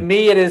with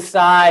me at his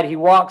side, he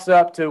walks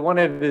up to one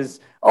of his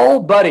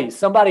old buddies,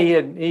 somebody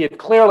he had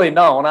clearly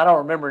known. I don't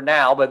remember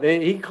now, but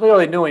he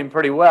clearly knew him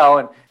pretty well.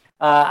 And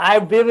I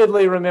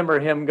vividly remember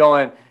him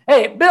going,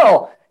 "Hey,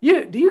 Bill,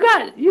 you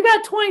got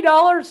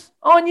 $20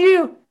 on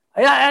you?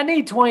 I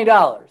need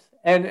 $20.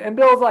 And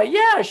Bill's like,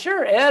 "Yeah,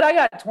 sure, Ed, I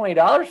got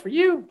 $20 for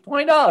you,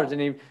 $20.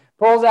 And he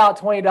pulls out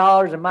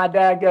 $20, and my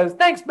dad goes,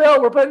 "Thanks, Bill,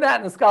 we're putting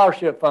that in the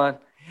scholarship fund."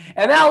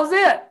 And that was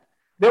it.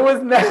 There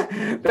was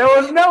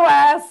no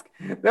ask.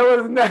 There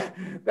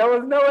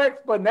was no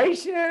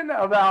explanation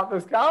about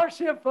the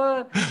scholarship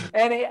fund.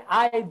 And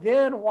I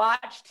then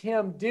watched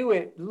him do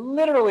it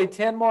literally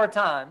 10 more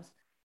times,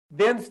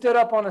 then stood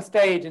up on a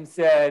stage and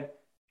said,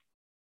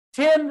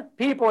 10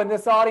 people in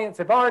this audience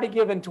have already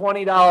given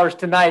 $20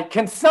 tonight.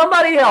 Can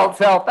somebody else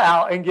help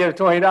out and give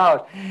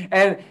 $20?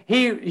 And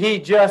he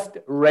just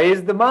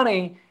raised the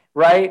money,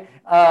 right?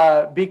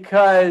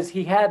 Because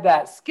he had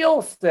that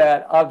skill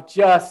set of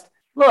just,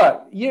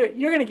 look, you're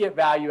going to get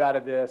value out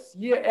of this.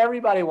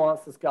 Everybody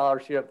wants the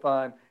scholarship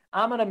fund.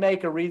 I'm going to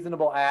make a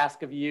reasonable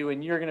ask of you,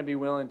 and you're going to be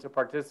willing to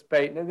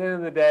participate. And at the end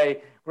of the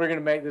day, we're going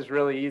to make this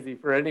really easy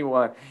for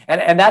anyone.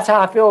 And that's how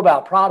I feel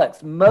about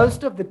products.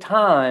 Most of the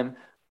time,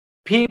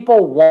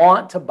 people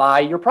want to buy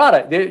your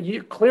product.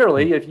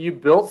 Clearly, if you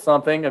built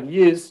something of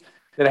use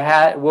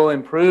that will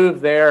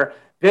improve their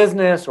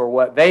business or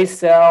what they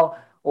sell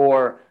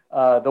or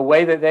the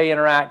way that they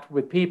interact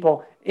with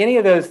people, any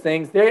of those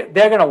things, they're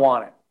going to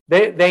want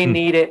it. They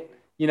need it.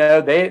 You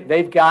know,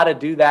 they've got to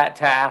do that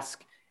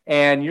task,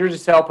 and you're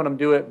just helping them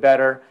do it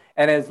better.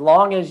 And as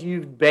long as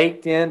you've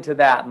baked into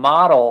that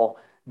model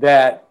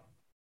that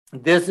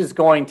this is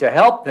going to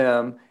help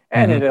them,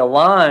 and it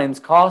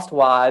aligns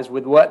cost-wise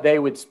with what they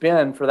would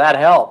spend for that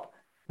help,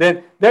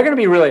 then they're going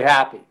to be really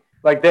happy.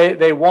 Like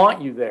they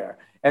want you there.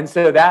 And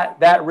so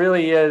that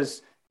really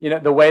is, you know,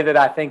 the way that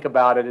I think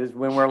about it is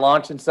when we're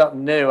launching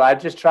something new, I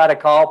just try to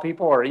call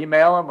people or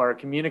email them or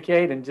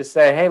communicate and just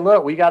say, "Hey,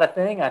 look, we got a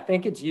thing. I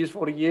think it's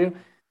useful to you.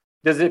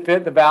 Does it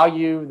fit the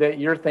value that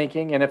you're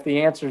thinking?" And if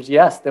the answer is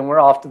yes, then we're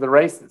off to the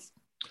races.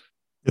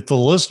 If the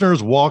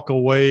listeners walk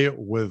away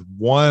with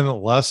one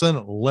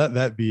lesson, let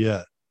that be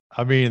it.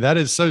 I mean, that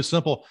is so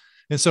simple.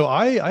 And so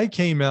I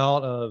came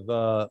out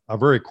of a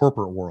very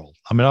corporate world.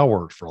 I mean, I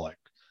worked for like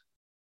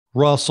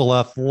Russell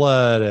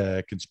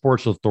Athletic and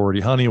Sports Authority,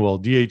 Honeywell,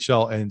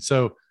 DHL. And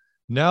so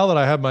now that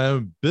I have my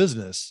own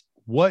business,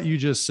 what you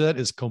just said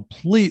is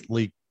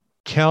completely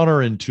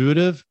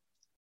counterintuitive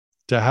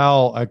to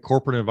how a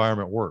corporate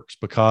environment works.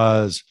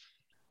 Because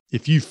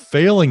if you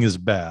failing is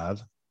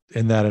bad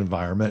in that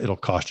environment, it'll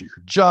cost you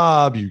your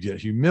job, you get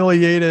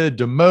humiliated,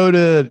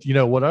 demoted, you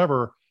know,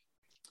 whatever.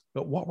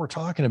 But what we're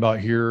talking about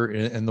here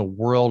in the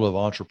world of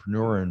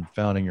entrepreneur and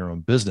founding your own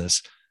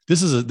business,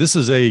 this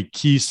is a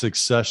key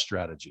success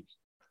strategy,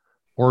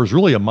 or is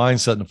really a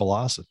mindset and a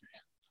philosophy.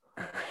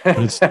 But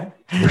it's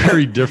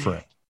very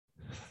different.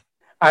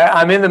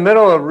 I'm in the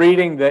middle of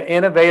reading The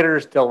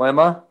Innovator's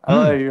Dilemma. I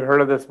don't know if you've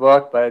heard of this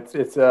book, but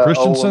it's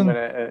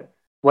Christensen.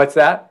 What's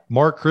that?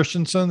 Mark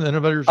Christensen, The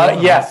Innovator's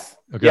Dilemma? Yes.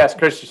 Okay. Yes,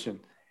 Christensen.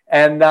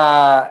 And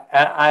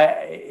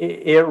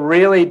it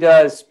really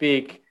does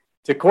speak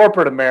to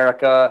corporate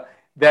America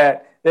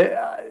that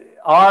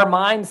our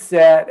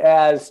mindset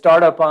as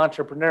startup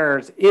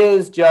entrepreneurs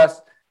is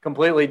just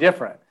completely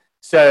different.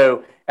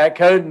 So at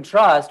Code and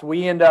Trust,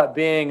 we end up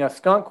being a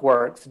skunk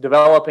works,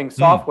 developing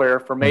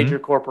software for major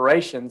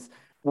corporations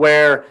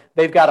where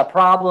they've got a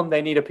problem.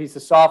 They need a piece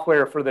of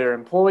software for their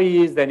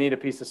employees. They need a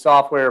piece of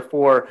software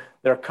for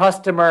their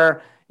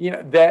customer.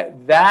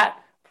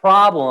 That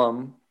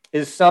problem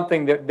is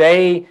something that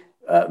they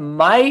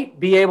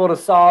might be able to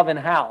solve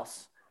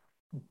in-house.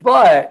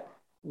 But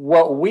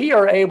what we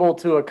are able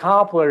to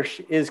accomplish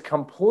is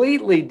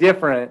completely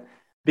different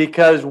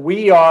because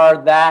we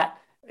are that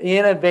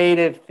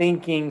innovative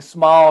thinking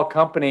small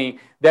company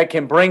that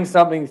can bring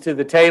something to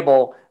the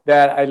table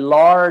that a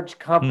large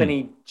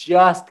company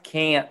just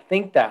can't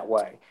think that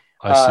way.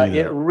 I see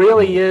that. It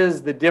really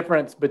is the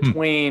difference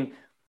between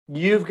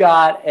you've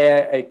got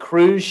a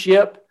cruise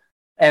ship,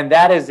 and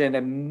that is an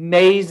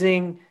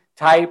amazing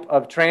type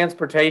of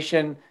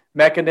transportation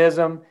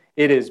mechanism.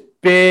 It is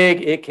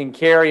big. It can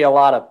carry a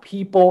lot of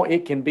people.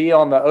 It can be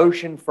on the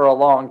ocean for a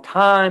long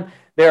time.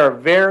 There are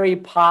very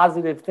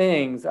positive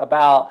things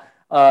about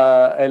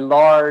a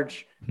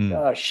large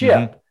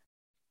ship.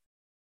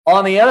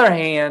 On the other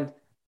hand,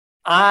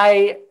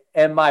 I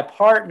and my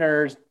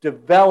partners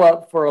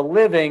develop for a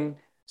living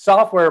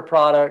software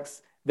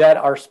products that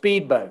are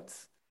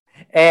speedboats.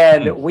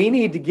 And we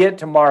need to get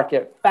to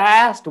market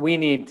fast. We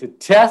need to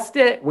test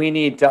it. We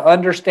need to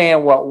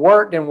understand what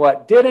worked and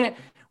what didn't.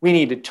 We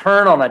need to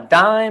turn on a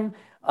dime.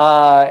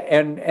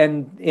 And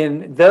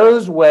in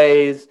those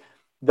ways,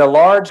 the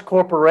large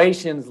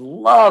corporations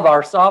love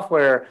our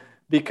software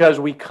because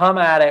we come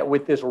at it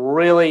with this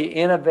really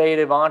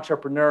innovative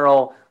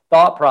entrepreneurial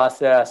thought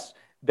process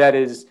that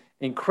is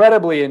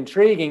incredibly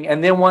intriguing.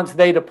 And then once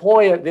they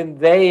deploy it, then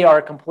they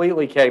are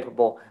completely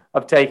capable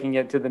of taking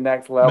it to the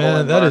next level.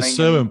 Man, that is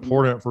so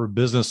important for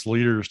business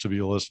leaders to be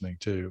listening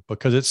to,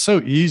 because it's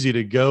so easy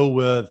to go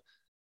with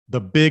the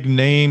big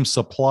name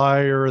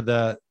supplier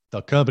that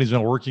the company's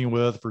been working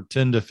with for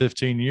 10 to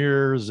 15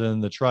 years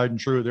and the tried and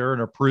true, they're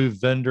an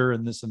approved vendor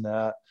and this and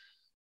that.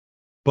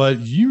 But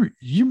you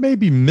may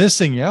be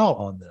missing out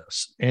on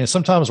this. And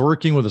sometimes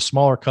working with a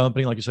smaller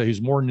company, like you say,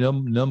 who's more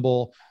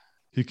nimble,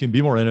 who can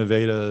be more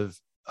innovative,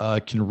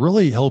 can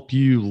really help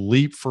you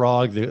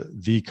leapfrog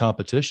the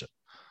competition.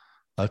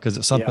 Because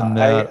it's something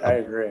that I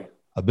agree.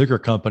 A bigger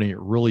company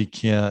really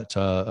can't,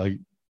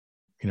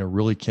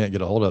 really can't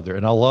get a hold of there.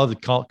 And I love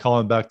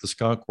calling back the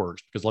skunk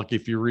works, because like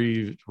if you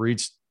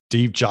read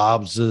Steve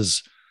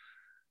Jobs's,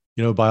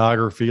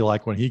 biography,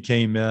 like when he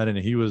came in and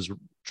he was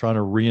trying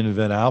to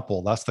reinvent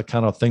Apple, that's the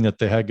kind of thing that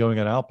they had going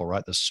at Apple,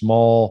 right? The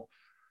small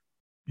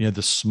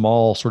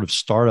sort of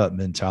startup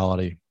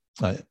mentality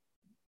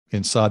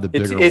inside the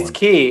bigger one. It's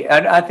key.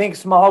 And I think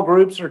small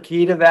groups are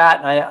key to that.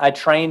 And I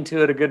train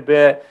to it a good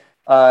bit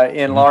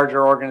in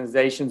larger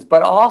organizations,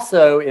 but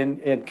also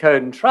in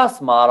Code and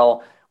Trust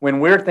model, when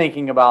we're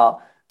thinking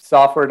about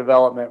software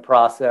development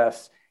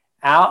process,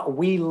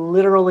 we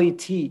literally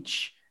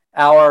teach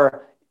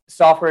our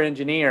software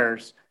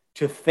engineers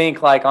to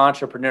think like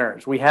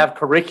entrepreneurs. We have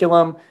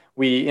curriculum.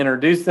 We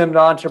introduce them to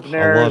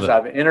entrepreneurs.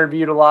 I've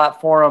interviewed a lot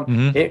for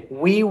them.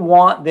 We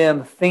want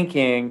them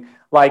thinking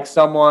like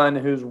someone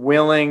who's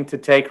willing to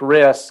take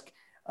risk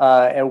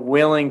and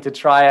willing to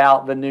try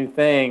out the new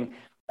thing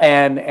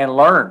and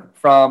learn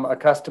from a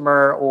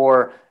customer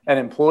or an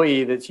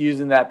employee that's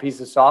using that piece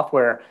of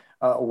software.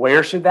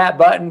 Where should that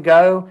button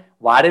go?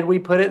 Why did we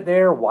put it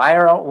there? Why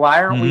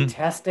aren't we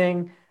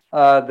testing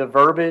the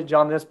verbiage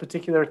on this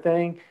particular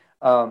thing?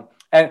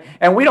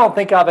 And we don't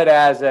think of it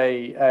as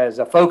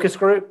a focus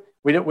group.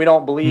 We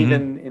don't believe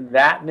in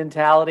that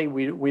mentality.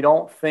 We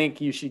don't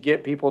think you should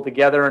get people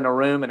together in a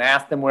room and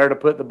ask them where to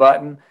put the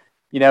button.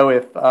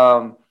 If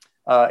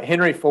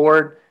Henry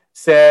Ford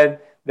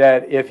said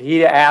that if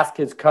he asked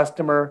his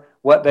customer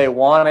what they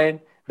wanted,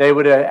 they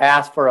would have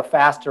asked for a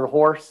faster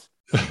horse,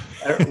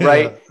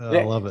 right?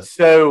 I love it.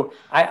 So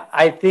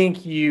I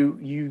think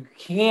you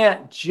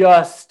can't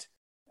just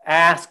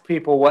ask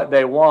people what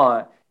they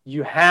want.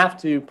 You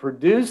have to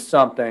produce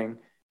something,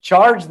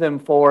 charge them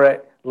for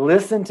it,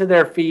 listen to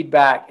their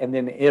feedback, and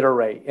then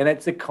iterate. And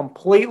it's a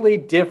completely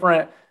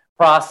different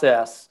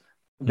process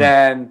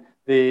than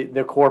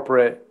the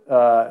corporate,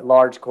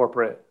 large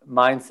corporate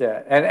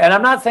mindset. And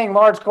I'm not saying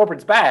large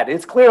corporate's bad.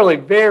 It's clearly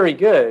very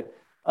good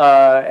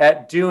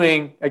at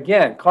doing,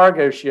 again,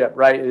 cargo ship,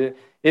 right?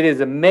 It is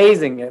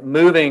amazing at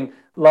moving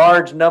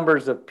large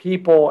numbers of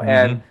people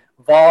and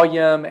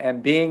volume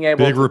and being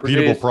able big to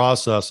repeatable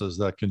processes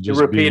that can just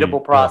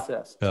repeatable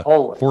process. Yeah.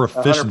 Totally. For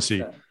efficiency.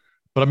 100%.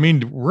 But I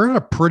mean, we're in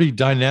a pretty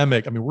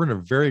dynamic. I mean, we're in a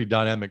very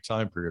dynamic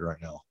time period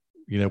right now.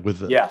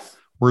 With Yes.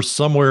 We're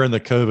somewhere in the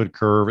COVID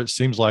curve. It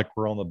seems like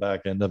we're on the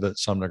back end of it to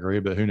some degree,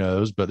 but who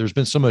knows? But there's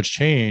been so much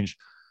change.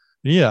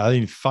 Yeah, I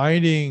mean,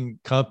 finding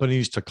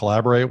companies to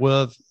collaborate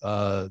with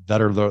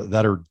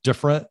that are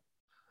different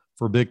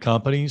for big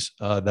companies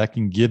that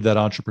can give that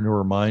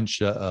entrepreneur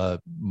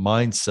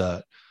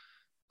mindset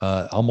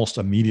almost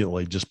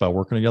immediately just by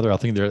working together. I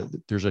think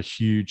there's a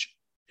huge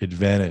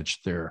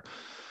advantage there.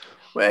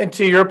 Well, and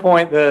to your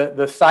point,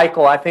 the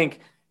cycle, I think,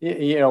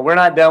 we're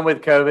not done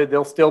with COVID.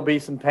 There'll still be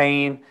some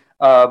pain,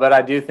 but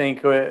I do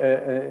think,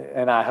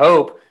 and I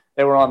hope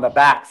that we're on the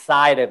back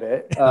side of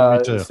it. Me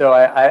too. So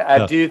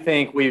I do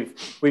think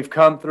we've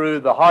come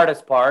through the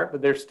hardest part,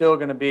 but there's still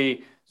going to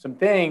be some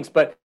things.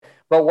 But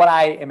what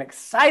I am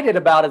excited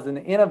about as an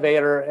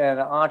innovator and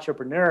an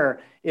entrepreneur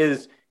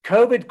is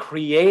COVID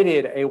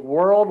created a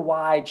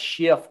worldwide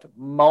shift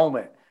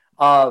moment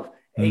of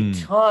a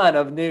ton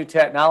of new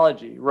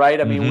technology,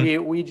 right? I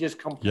mean, we just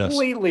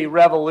completely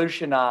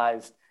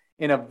revolutionized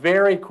in a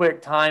very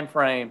quick time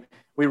frame.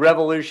 We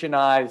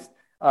revolutionized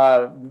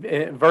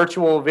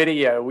virtual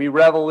video. We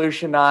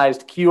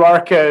revolutionized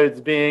QR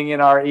codes being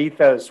in our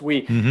ethos.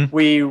 We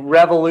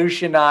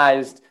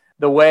revolutionized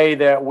the way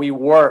that we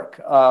work,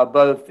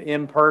 both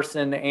in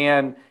person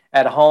and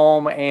at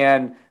home,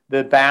 and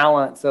the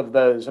balance of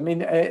those. I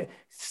mean,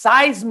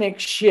 seismic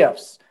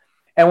shifts.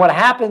 And what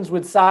happens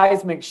with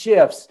seismic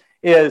shifts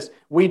is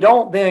we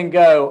don't then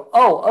go,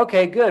 oh,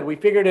 okay, good, we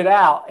figured it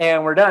out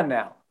and we're done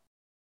now.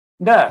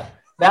 No,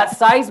 that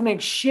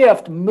seismic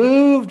shift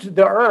moved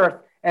the earth.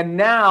 And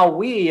now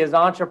we as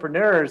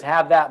entrepreneurs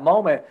have that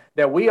moment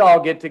that we all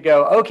get to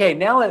go, okay,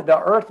 now that the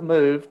earth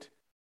moved,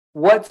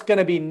 what's going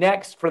to be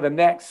next for the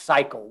next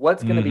cycle?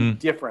 What's going to be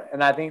different?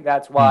 And I think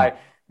that's why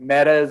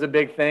Meta is a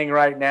big thing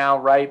right now,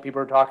 right?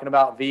 People are talking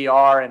about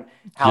VR and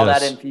how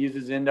that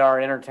infuses into our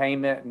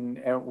entertainment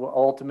and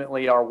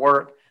ultimately our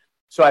work.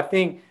 So I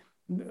think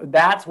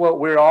that's what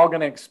we're all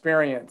going to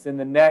experience in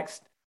the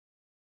next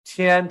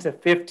 10 to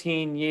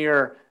 15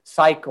 year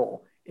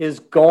cycle is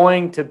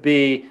going to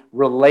be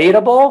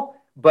relatable,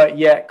 but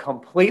yet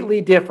completely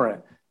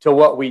different to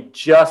what we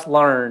just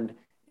learned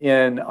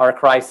in our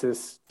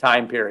crisis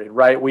time period,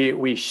 right? We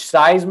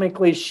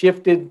seismically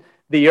shifted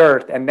the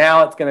earth, and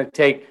now it's going to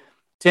take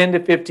 10 to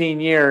 15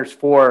 years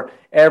for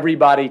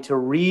everybody to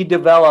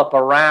redevelop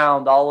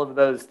around all of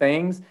those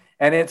things.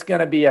 And it's going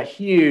to be a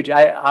huge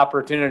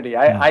opportunity.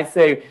 I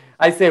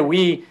say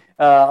we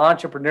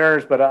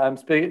entrepreneurs, but I'm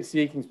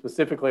speaking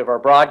specifically of our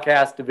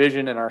broadcast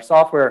division and our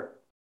software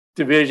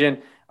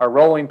division, our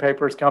rolling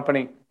papers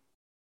company.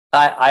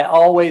 I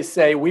always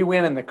say we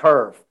win in the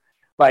curve.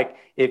 Like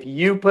if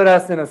you put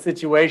us in a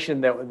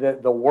situation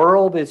that the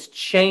world is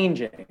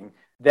changing,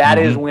 that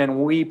is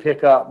when we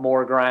pick up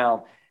more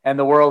ground. And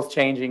the world's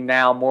changing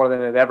now more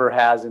than it ever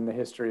has in the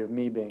history of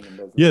me being in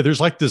business. Yeah, there's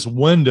like this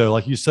window,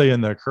 like you say, in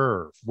the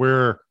curve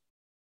where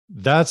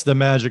that's the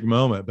magic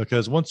moment,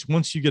 because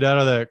once you get out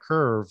of that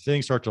curve,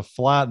 things start to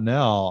flatten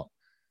out.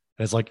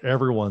 And it's like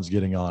everyone's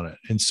getting on it.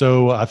 And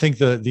so I think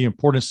the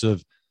importance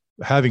of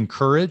having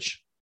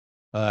courage,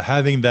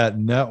 having that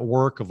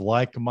network of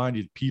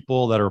like-minded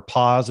people that are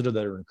positive,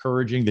 that are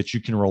encouraging, that you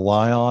can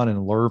rely on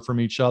and learn from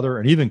each other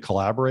and even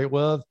collaborate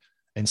with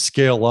and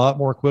scale up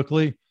more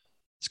quickly.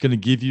 It's going to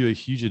give you a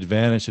huge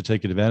advantage to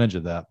take advantage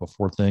of that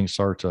before things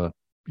start to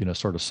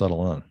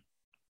settle in.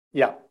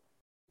 Yeah.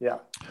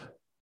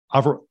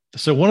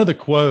 So one of the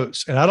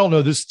quotes, and I don't know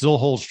if this still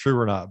holds true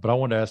or not, but I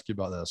want to ask you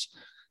about this.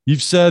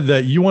 You've said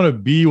that you want to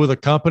be with a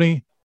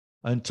company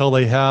until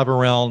they have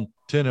around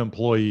 10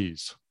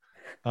 employees.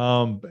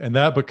 And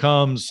that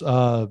becomes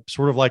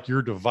sort of like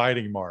your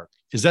dividing mark.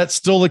 Is that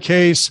still the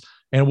case?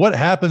 And what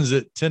happens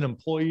at 10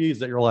 employees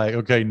that you're like,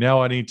 okay,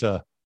 now I need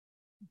to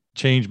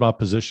change my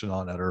position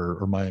on it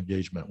or my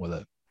engagement with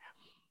it?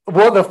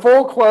 Well, the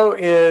full quote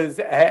is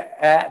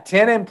at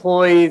 10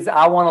 employees,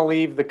 I want to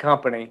leave the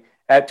company.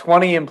 At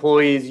 20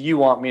 employees, you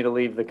want me to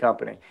leave the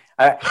company.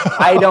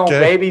 I don't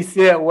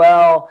babysit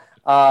well.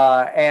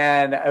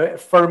 And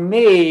for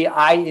me,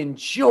 I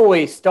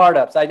enjoy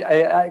startups.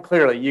 I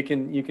clearly, you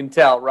can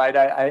tell, right?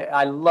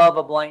 I love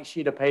a blank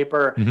sheet of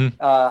paper.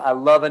 I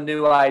love a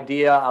new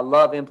idea. I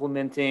love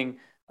implementing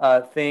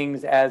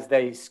things as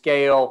they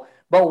scale.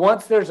 But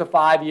once there's a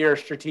 5-year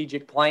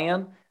strategic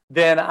plan,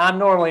 then I'm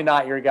normally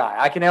not your guy.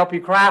 I can help you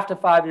craft a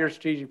 5-year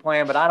strategic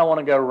plan, but I don't want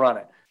to go run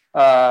it.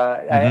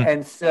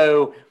 And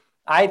so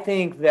I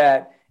think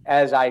that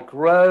as I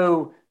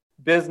grow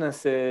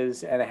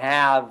businesses and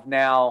have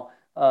now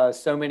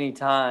so many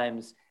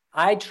times,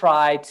 I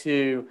try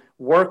to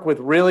work with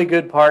really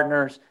good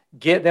partners,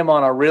 get them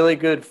on a really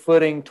good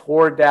footing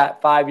toward that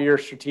 5-year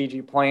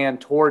strategic plan,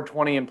 toward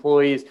 20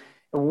 employees.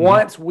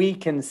 Once we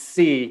can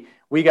see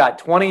we got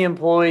 20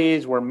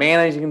 employees, we're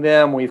managing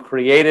them, we've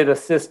created a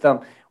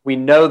system, we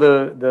know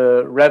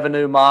the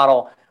revenue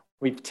model,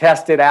 we've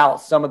tested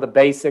out some of the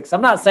basics. I'm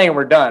not saying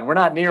we're done. We're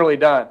not nearly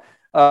done.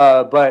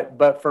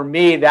 But for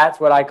me, that's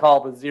what I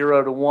call the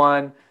 0 to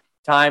 1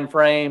 time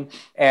frame.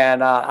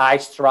 And I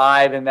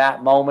strive in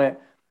that moment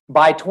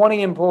by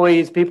 20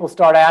 employees, people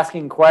start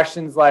asking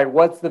questions like,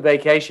 what's the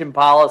vacation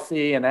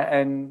policy,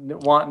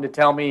 and wanting to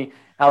tell me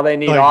how they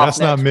need off That's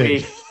not next me.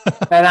 week.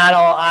 And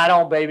I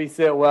don't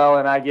babysit well,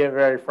 and I get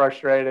very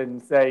frustrated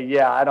and say,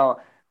 yeah,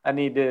 I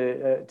need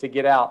to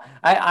get out.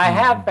 I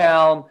have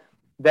found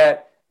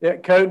that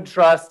Code and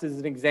Trust is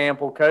an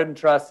example. Code and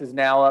Trust is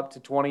now up to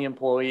 20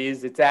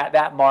 employees. It's at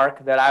that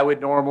mark that I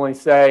would normally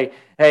say,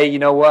 hey, you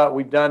know what?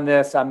 We've done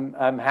this. I'm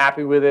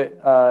happy with it.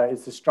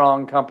 It's a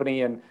strong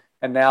company, and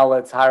now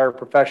let's hire a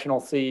professional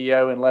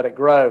CEO and let it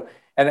grow.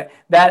 And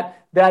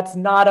that's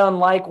not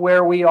unlike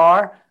where we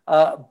are.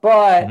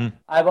 But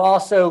I've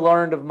also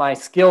learned of my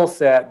skill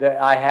set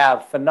that I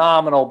have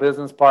phenomenal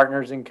business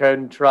partners in Code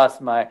and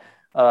Trust. One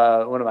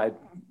of my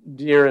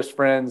dearest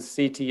friends,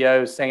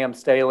 CTO Sam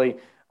Staley,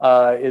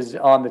 is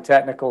on the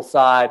technical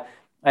side.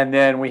 And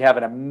then we have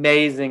an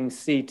amazing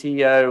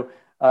COO,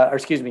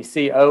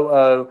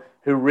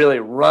 who really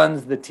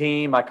runs the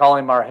team. I call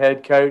him our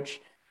head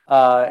coach.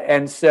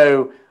 And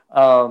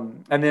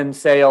then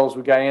sales,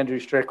 we've got Andrew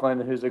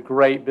Strickland, who's a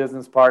great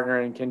business partner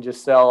and can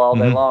just sell all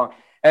day long.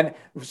 And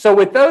so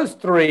with those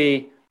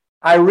three,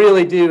 I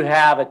really do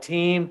have a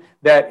team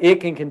that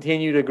it can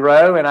continue to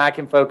grow, and I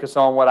can focus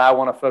on what I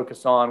want to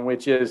focus on,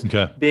 which is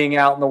being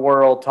out in the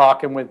world,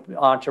 talking with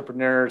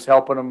entrepreneurs,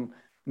 helping them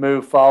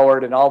move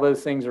forward. And all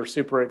those things are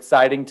super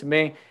exciting to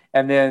me.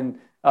 And then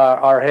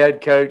our head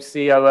coach,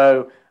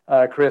 COO,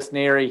 Chris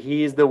Neary,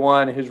 he's the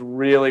one who's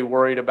really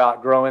worried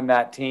about growing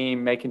that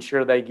team, making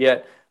sure they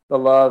get the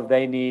love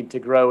they need to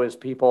grow as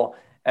people.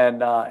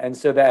 And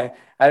so that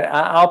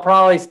I'll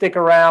probably stick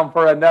around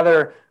for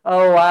another,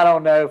 I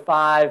don't know,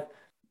 5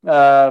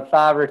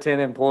 or 10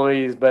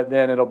 employees, but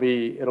then it'll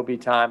be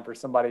time for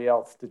somebody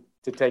else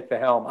to take the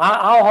helm.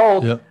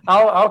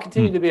 I'll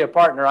continue to be a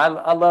partner.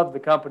 I love the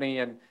company,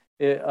 and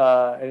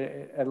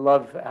I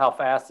love how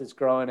fast it's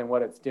growing and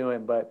what it's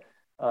doing. But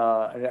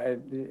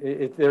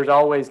there's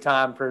always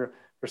time for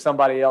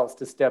somebody else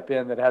to step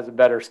in that has a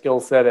better skill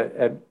set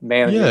at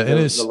managing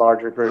the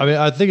larger group. I mean,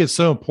 I think it's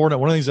so important.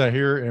 One of the things I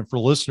hear, and for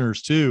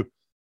listeners too,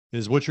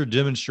 is what you're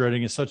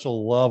demonstrating is such a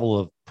level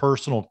of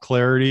personal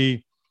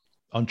clarity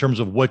in terms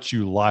of what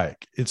you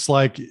like. It's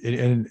like,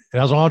 and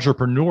as an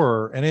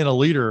entrepreneur and in a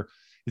leader,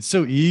 it's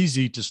so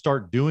easy to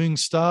start doing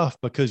stuff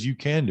because you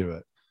can do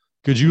it.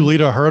 Could you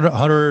lead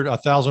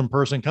 1,000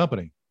 person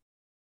company?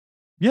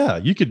 Yeah,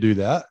 you could do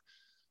that.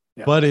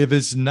 Yeah. But if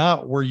it's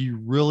not where you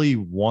really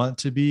want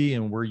to be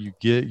and where you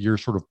get your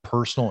sort of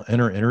personal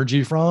inner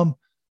energy from,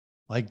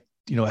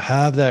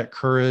 have that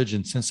courage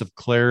and sense of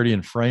clarity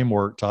and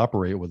framework to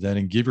operate within,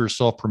 and give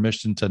yourself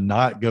permission to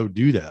not go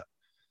do that.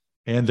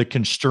 And the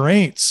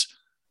constraints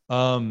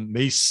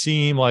may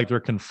seem like they're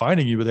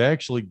confining you, but they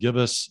actually give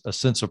us a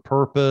sense of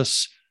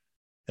purpose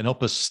and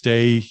help us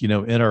stay,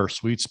 in our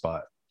sweet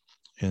spot.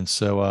 And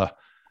so I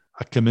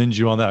commend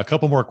you on that. A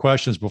couple more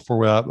questions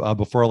before I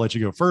let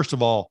you go. First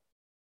of all,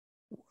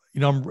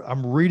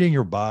 I'm reading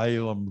your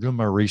bio, I'm doing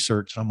my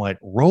research, and I'm like,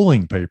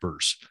 rolling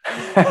papers.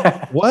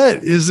 What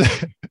is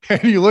it?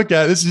 And you look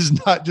at it, this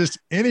is not just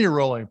any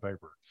rolling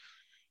paper.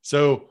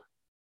 So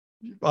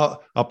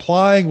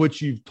applying what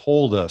you've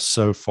told us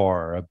so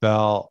far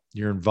about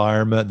your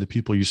environment, the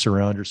people you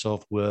surround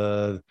yourself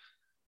with,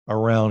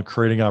 around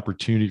creating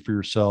opportunity for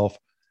yourself,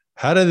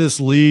 how did this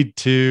lead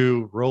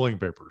to rolling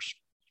papers?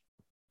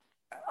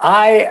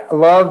 I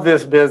love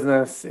this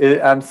business.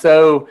 I'm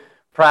so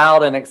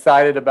proud and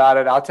excited about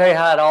it. I'll tell you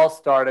how it all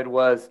started.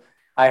 Was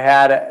I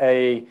had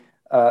a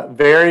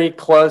very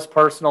close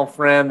personal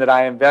friend that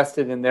I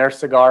invested in their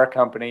cigar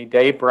company,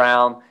 Dave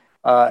Brown.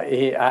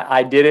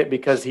 I did it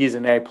because he's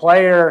an A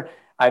player.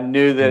 I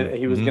knew that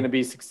he was going to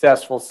be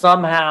successful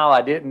somehow.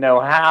 I didn't know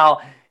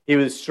how. He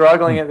was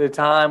struggling at the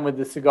time with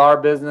the cigar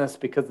business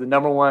because the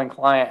number one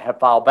client had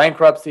filed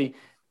bankruptcy.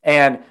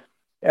 And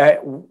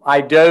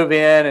I dove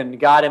in and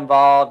got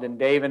involved, and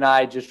Dave and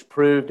I just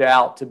proved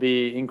out to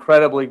be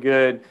incredibly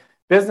good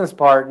business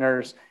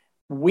partners.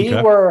 We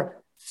were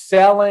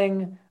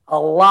selling a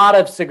lot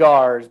of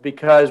cigars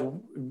because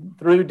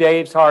through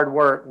Dave's hard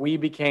work, we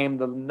became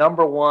the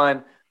number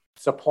one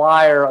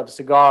supplier of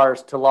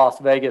cigars to Las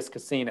Vegas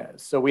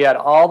casinos. So we had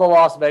all the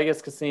Las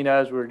Vegas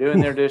casinos. We were doing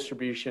their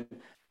distribution.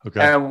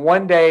 And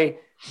one day,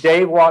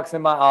 Dave walks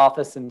in my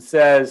office and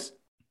says,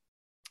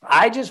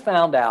 I just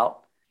found out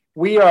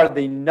we are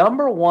the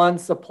number one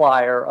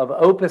supplier of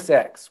Opus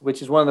X,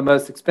 which is one of the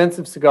most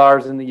expensive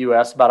cigars in the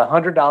U.S., about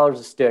 $100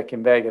 a stick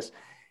in Vegas.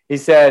 He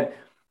said,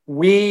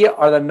 we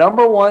are the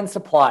number one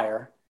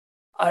supplier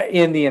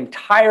in the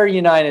entire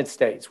United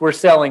States. We're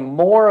selling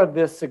more of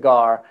this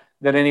cigar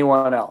than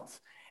anyone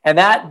else. And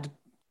that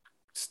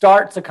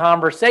starts a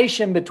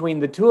conversation between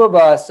the two of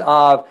us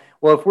of,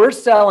 well, if we're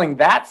selling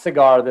that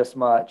cigar this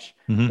much,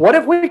 what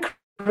if we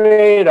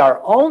create our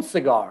own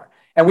cigar?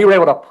 And we were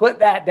able to put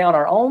that down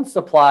our own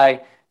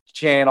supply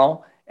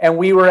channel, and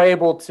we were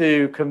able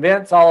to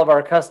convince all of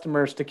our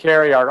customers to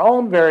carry our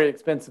own very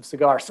expensive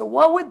cigar. So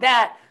what would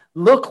that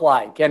look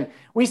like? And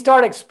we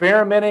start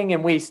experimenting,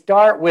 and we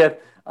start with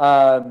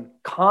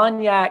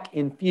cognac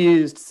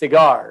infused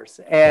cigars,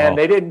 and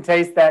they didn't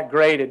taste that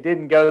great. It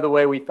didn't go the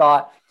way we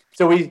thought.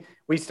 So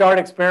we start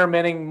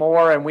experimenting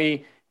more, and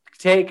we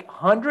take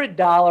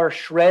 $100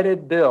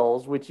 shredded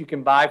bills, which you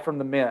can buy from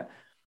the mint,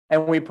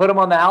 and we put them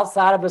on the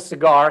outside of a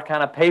cigar,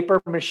 kind of paper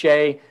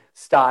mache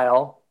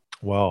style.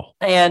 Wow.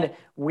 And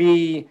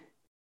we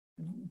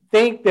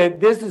think that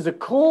this is a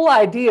cool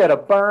idea to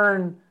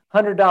burn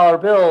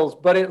 $100 bills,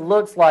 but it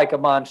looks like a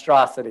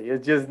monstrosity.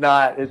 It's just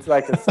not. It's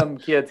like some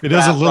kid's. It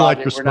doesn't look like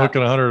you're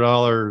smoking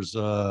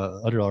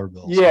 $100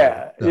 bills.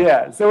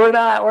 Yeah. So we're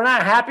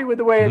not happy with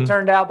the way it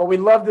turned out, but we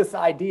love this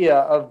idea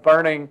of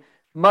burning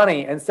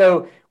money, and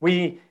so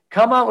we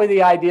come up with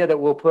the idea that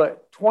we'll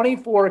put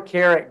 24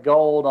 karat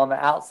gold on the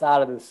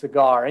outside of the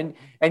cigar, and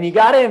you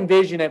got to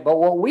envision it. But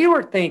what we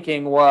were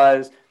thinking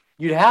was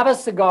you'd have a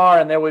cigar,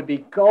 and there would be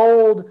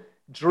gold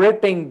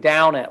dripping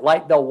down it,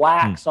 like the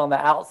wax on the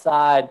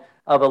outside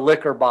of a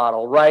liquor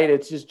bottle, right?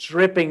 It's just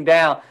dripping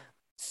down.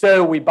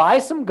 So we buy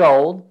some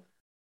gold,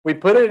 we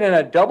put it in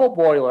a double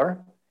boiler,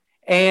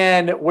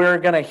 and we're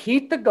going to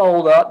heat the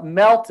gold up,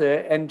 melt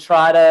it, and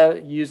try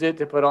to use it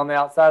to put on the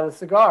outside of the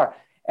cigar.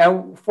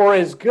 And for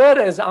as good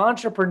as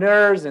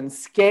entrepreneurs and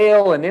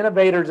scale and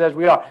innovators as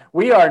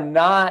we are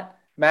not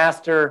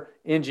master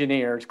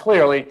engineers,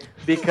 clearly,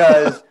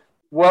 because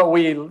what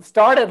we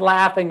started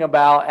laughing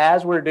about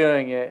as we're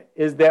doing it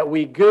is that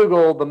we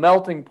Googled the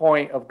melting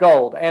point of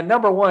gold. And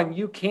number one,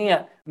 you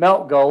can't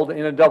melt gold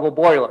in a double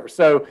boiler.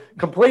 So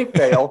complete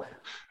fail.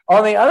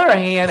 On the other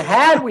hand,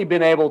 had we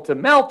been able to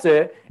melt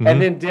it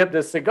and then dip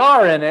the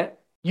cigar in it,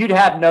 you'd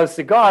have no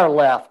cigar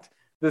left.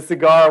 The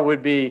cigar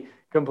would be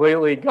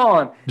completely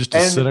gone. Just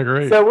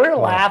disintegrate. So we're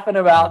laughing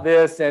about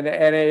this, and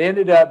it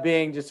ended up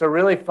being just a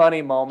really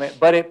funny moment,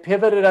 but it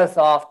pivoted us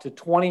off to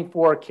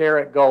 24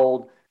 karat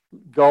gold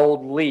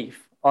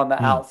leaf on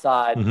the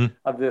outside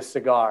of this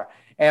cigar.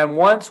 And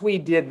once we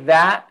did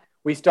that,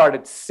 we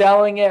started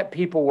selling it.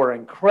 People were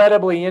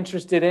incredibly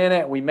interested in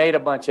it. We made a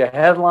bunch of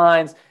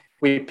headlines.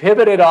 We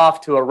pivoted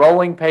off to a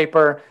rolling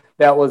paper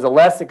that was a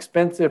less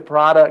expensive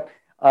product,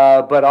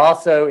 but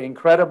also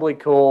incredibly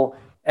cool.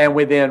 And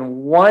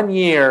within 1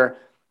 year,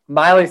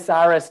 Miley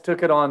Cyrus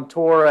took it on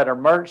tour at her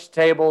merch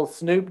table.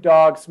 Snoop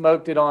Dogg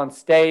smoked it on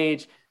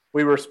stage.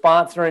 We were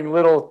sponsoring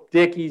Little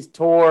Dicky's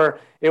tour.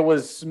 It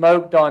was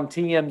smoked on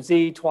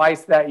TMZ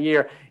twice that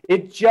year.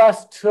 It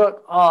just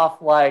took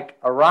off like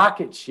a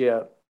rocket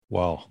ship.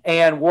 Wow.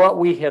 And what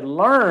we had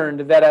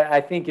learned that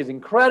I think is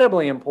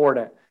incredibly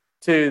important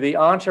to the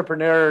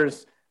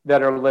entrepreneurs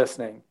that are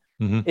listening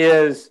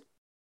is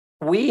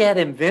we had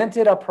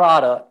invented a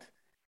product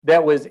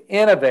that was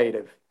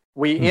innovative.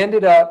 We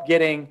ended up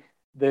getting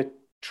the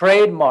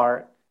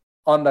trademark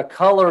on the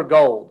color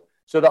gold.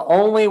 So the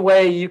only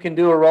way you can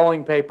do a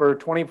rolling paper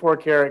 24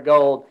 karat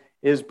gold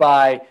is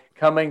by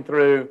coming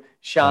through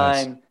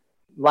Shine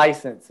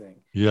licensing.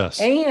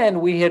 Yes.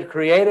 And we had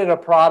created a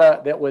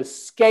product that was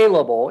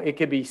scalable. It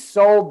could be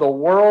sold the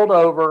world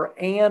over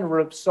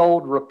and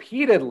sold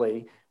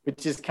repeatedly,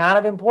 which is kind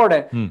of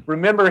important.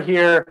 Remember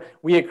here,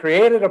 we had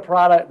created a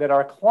product that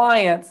our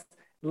clients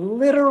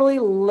literally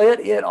lit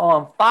it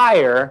on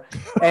fire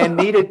and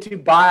needed to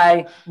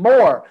buy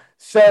more.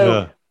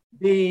 So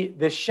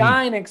the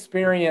Shine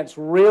experience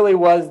really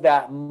was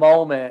that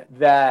moment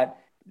that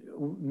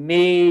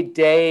me,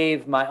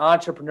 Dave, my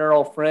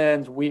entrepreneurial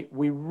friends, we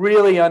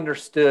really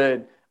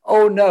understood,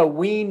 oh no,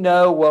 we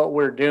know what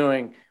we're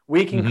doing.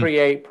 We can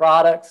create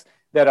products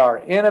that are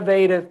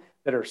innovative,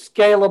 that are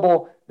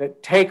scalable,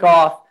 that take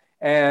off,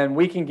 and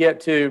we can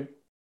get to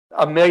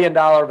 $1 million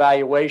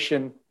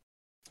valuation.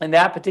 In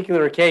that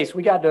particular case,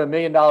 we got to $1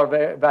 million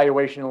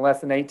valuation in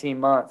less than 18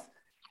 months.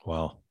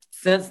 Wow.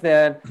 Since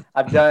then,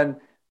 I've done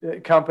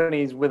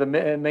companies with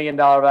 $1 million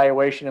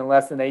valuation in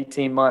less than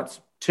 18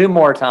 months, 2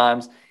 more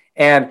times.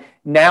 And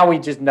now we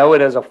just know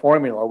it as a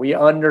formula. We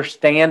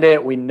understand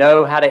it. We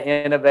know how to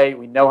innovate.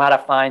 We know how to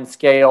find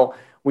scale.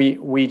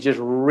 We just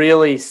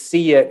really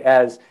see it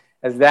as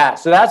that.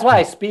 So that's what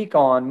I speak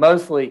on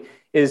mostly,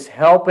 is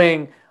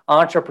helping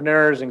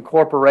entrepreneurs and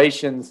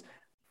corporations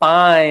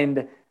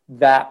find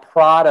that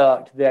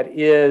product that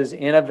is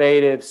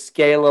innovative,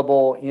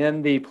 scalable,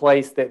 in the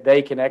place that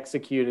they can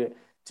execute it.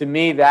 To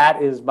me,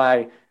 that is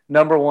my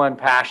number one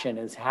passion,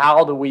 is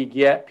how do we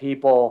get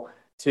people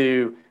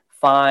to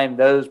find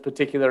those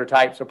particular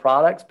types of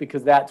products,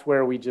 because that's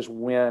where we just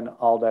win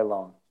all day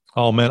long.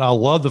 Oh man, I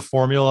love the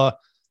formula.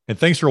 And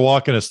thanks for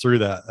walking us through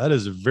that. That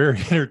is a very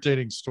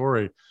entertaining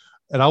story.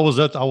 And I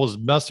was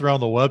messing around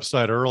the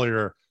website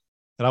earlier,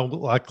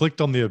 and I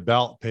clicked on the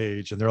about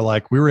page, and they're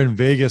like, we were in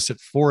Vegas at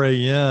 4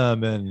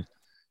 a.m. And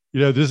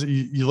this,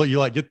 you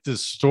like get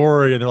this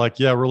story, and they're like,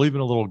 yeah, we're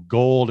leaving a little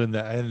gold in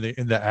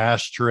the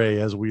ashtray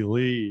as we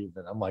leave.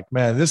 And I'm like,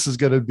 man, this is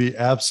going to be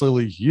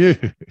absolutely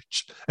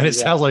huge. And it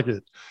sounds like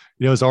it,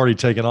 it's already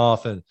taken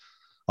off. And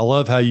I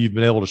love how you've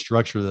been able to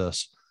structure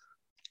this.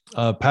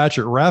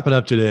 Patrick, wrapping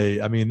up today.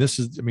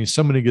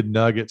 So many good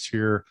nuggets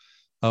here.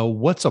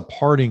 What's a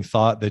parting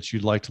thought that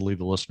you'd like to leave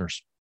the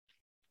listeners?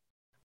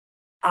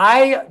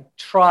 I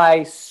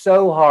try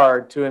so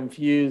hard to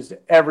infuse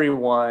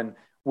everyone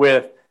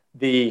with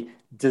the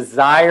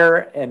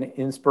desire and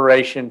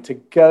inspiration to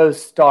go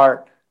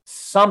start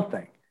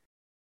something.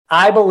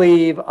 I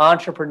believe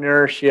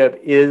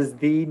entrepreneurship is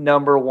the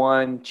number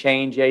one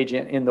change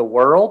agent in the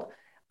world.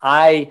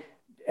 I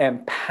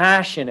am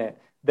passionate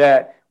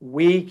that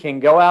we can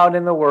go out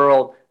in the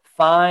world,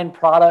 find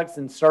products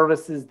and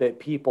services that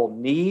people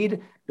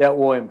need that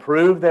will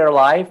improve their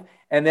life,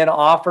 and then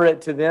offer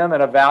it to them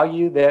at a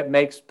value that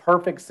makes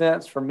perfect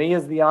sense for me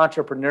as the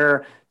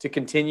entrepreneur to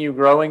continue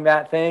growing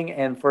that thing,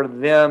 and for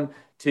them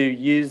to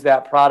use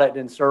that product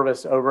and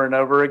service over and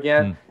over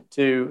again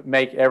to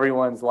make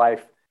everyone's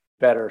life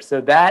better. So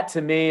that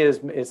to me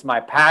is my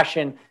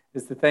passion,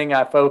 is the thing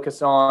I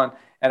focus on.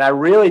 And I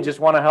really just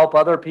want to help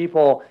other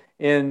people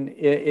in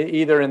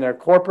either in their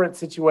corporate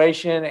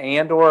situation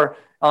and or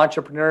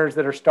entrepreneurs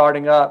that are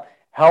starting up,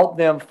 help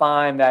them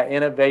find that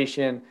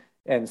innovation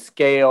and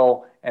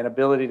scale and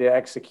ability to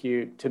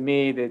execute. To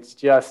me, that's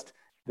just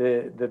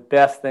the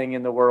best thing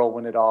in the world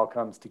when it all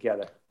comes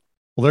together.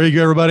 Well, there you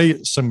go,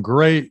 everybody. Some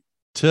great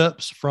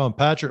tips from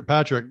Patrick.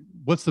 Patrick,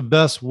 what's the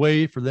best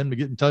way for them to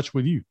get in touch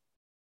with you?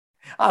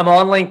 I'm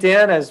on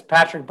LinkedIn as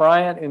Patrick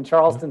Bryant in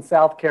Charleston,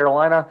 South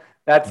Carolina.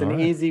 That's an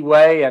easy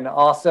way. And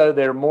also,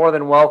 they're more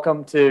than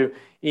welcome to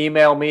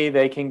email me.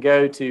 They can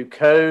go to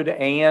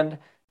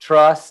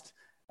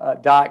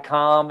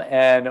codeandtrust.com,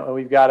 and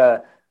we've got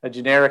a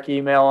generic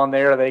email on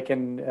there. They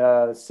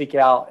can seek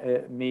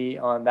out me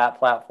on that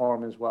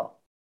platform as well.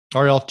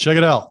 All right, y'all, check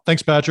it out.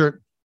 Thanks, Patrick.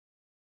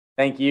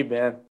 Thank you,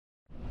 Ben.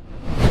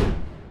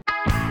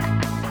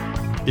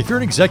 If you're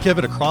an executive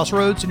at a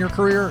crossroads in your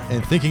career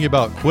and thinking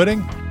about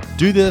quitting,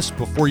 do this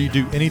before you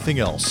do anything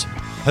else.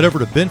 Head over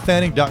to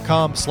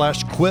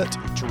benfanning.com/quit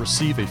to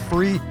receive a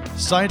free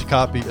signed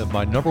copy of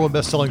my #1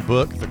 best-selling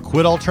book, The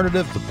Quit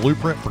Alternative, the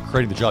blueprint for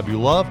creating the job you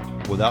love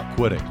without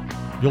quitting.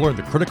 You'll learn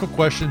the critical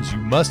questions you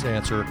must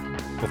answer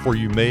before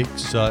you make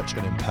such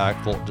an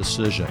impactful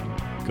decision.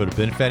 Go to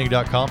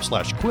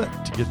benfanning.com/quit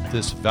to get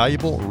this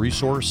valuable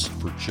resource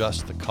for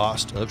just the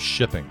cost of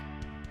shipping.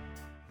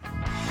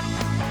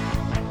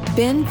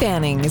 Ben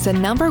Fanning is a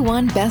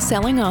 #1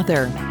 best-selling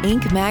author,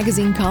 Inc.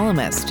 magazine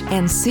columnist,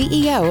 and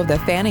CEO of the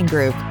Fanning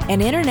Group, an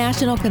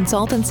international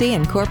consultancy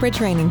and corporate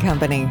training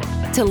company.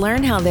 To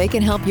learn how they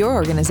can help your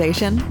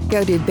organization,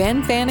 go to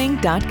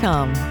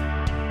benfanning.com.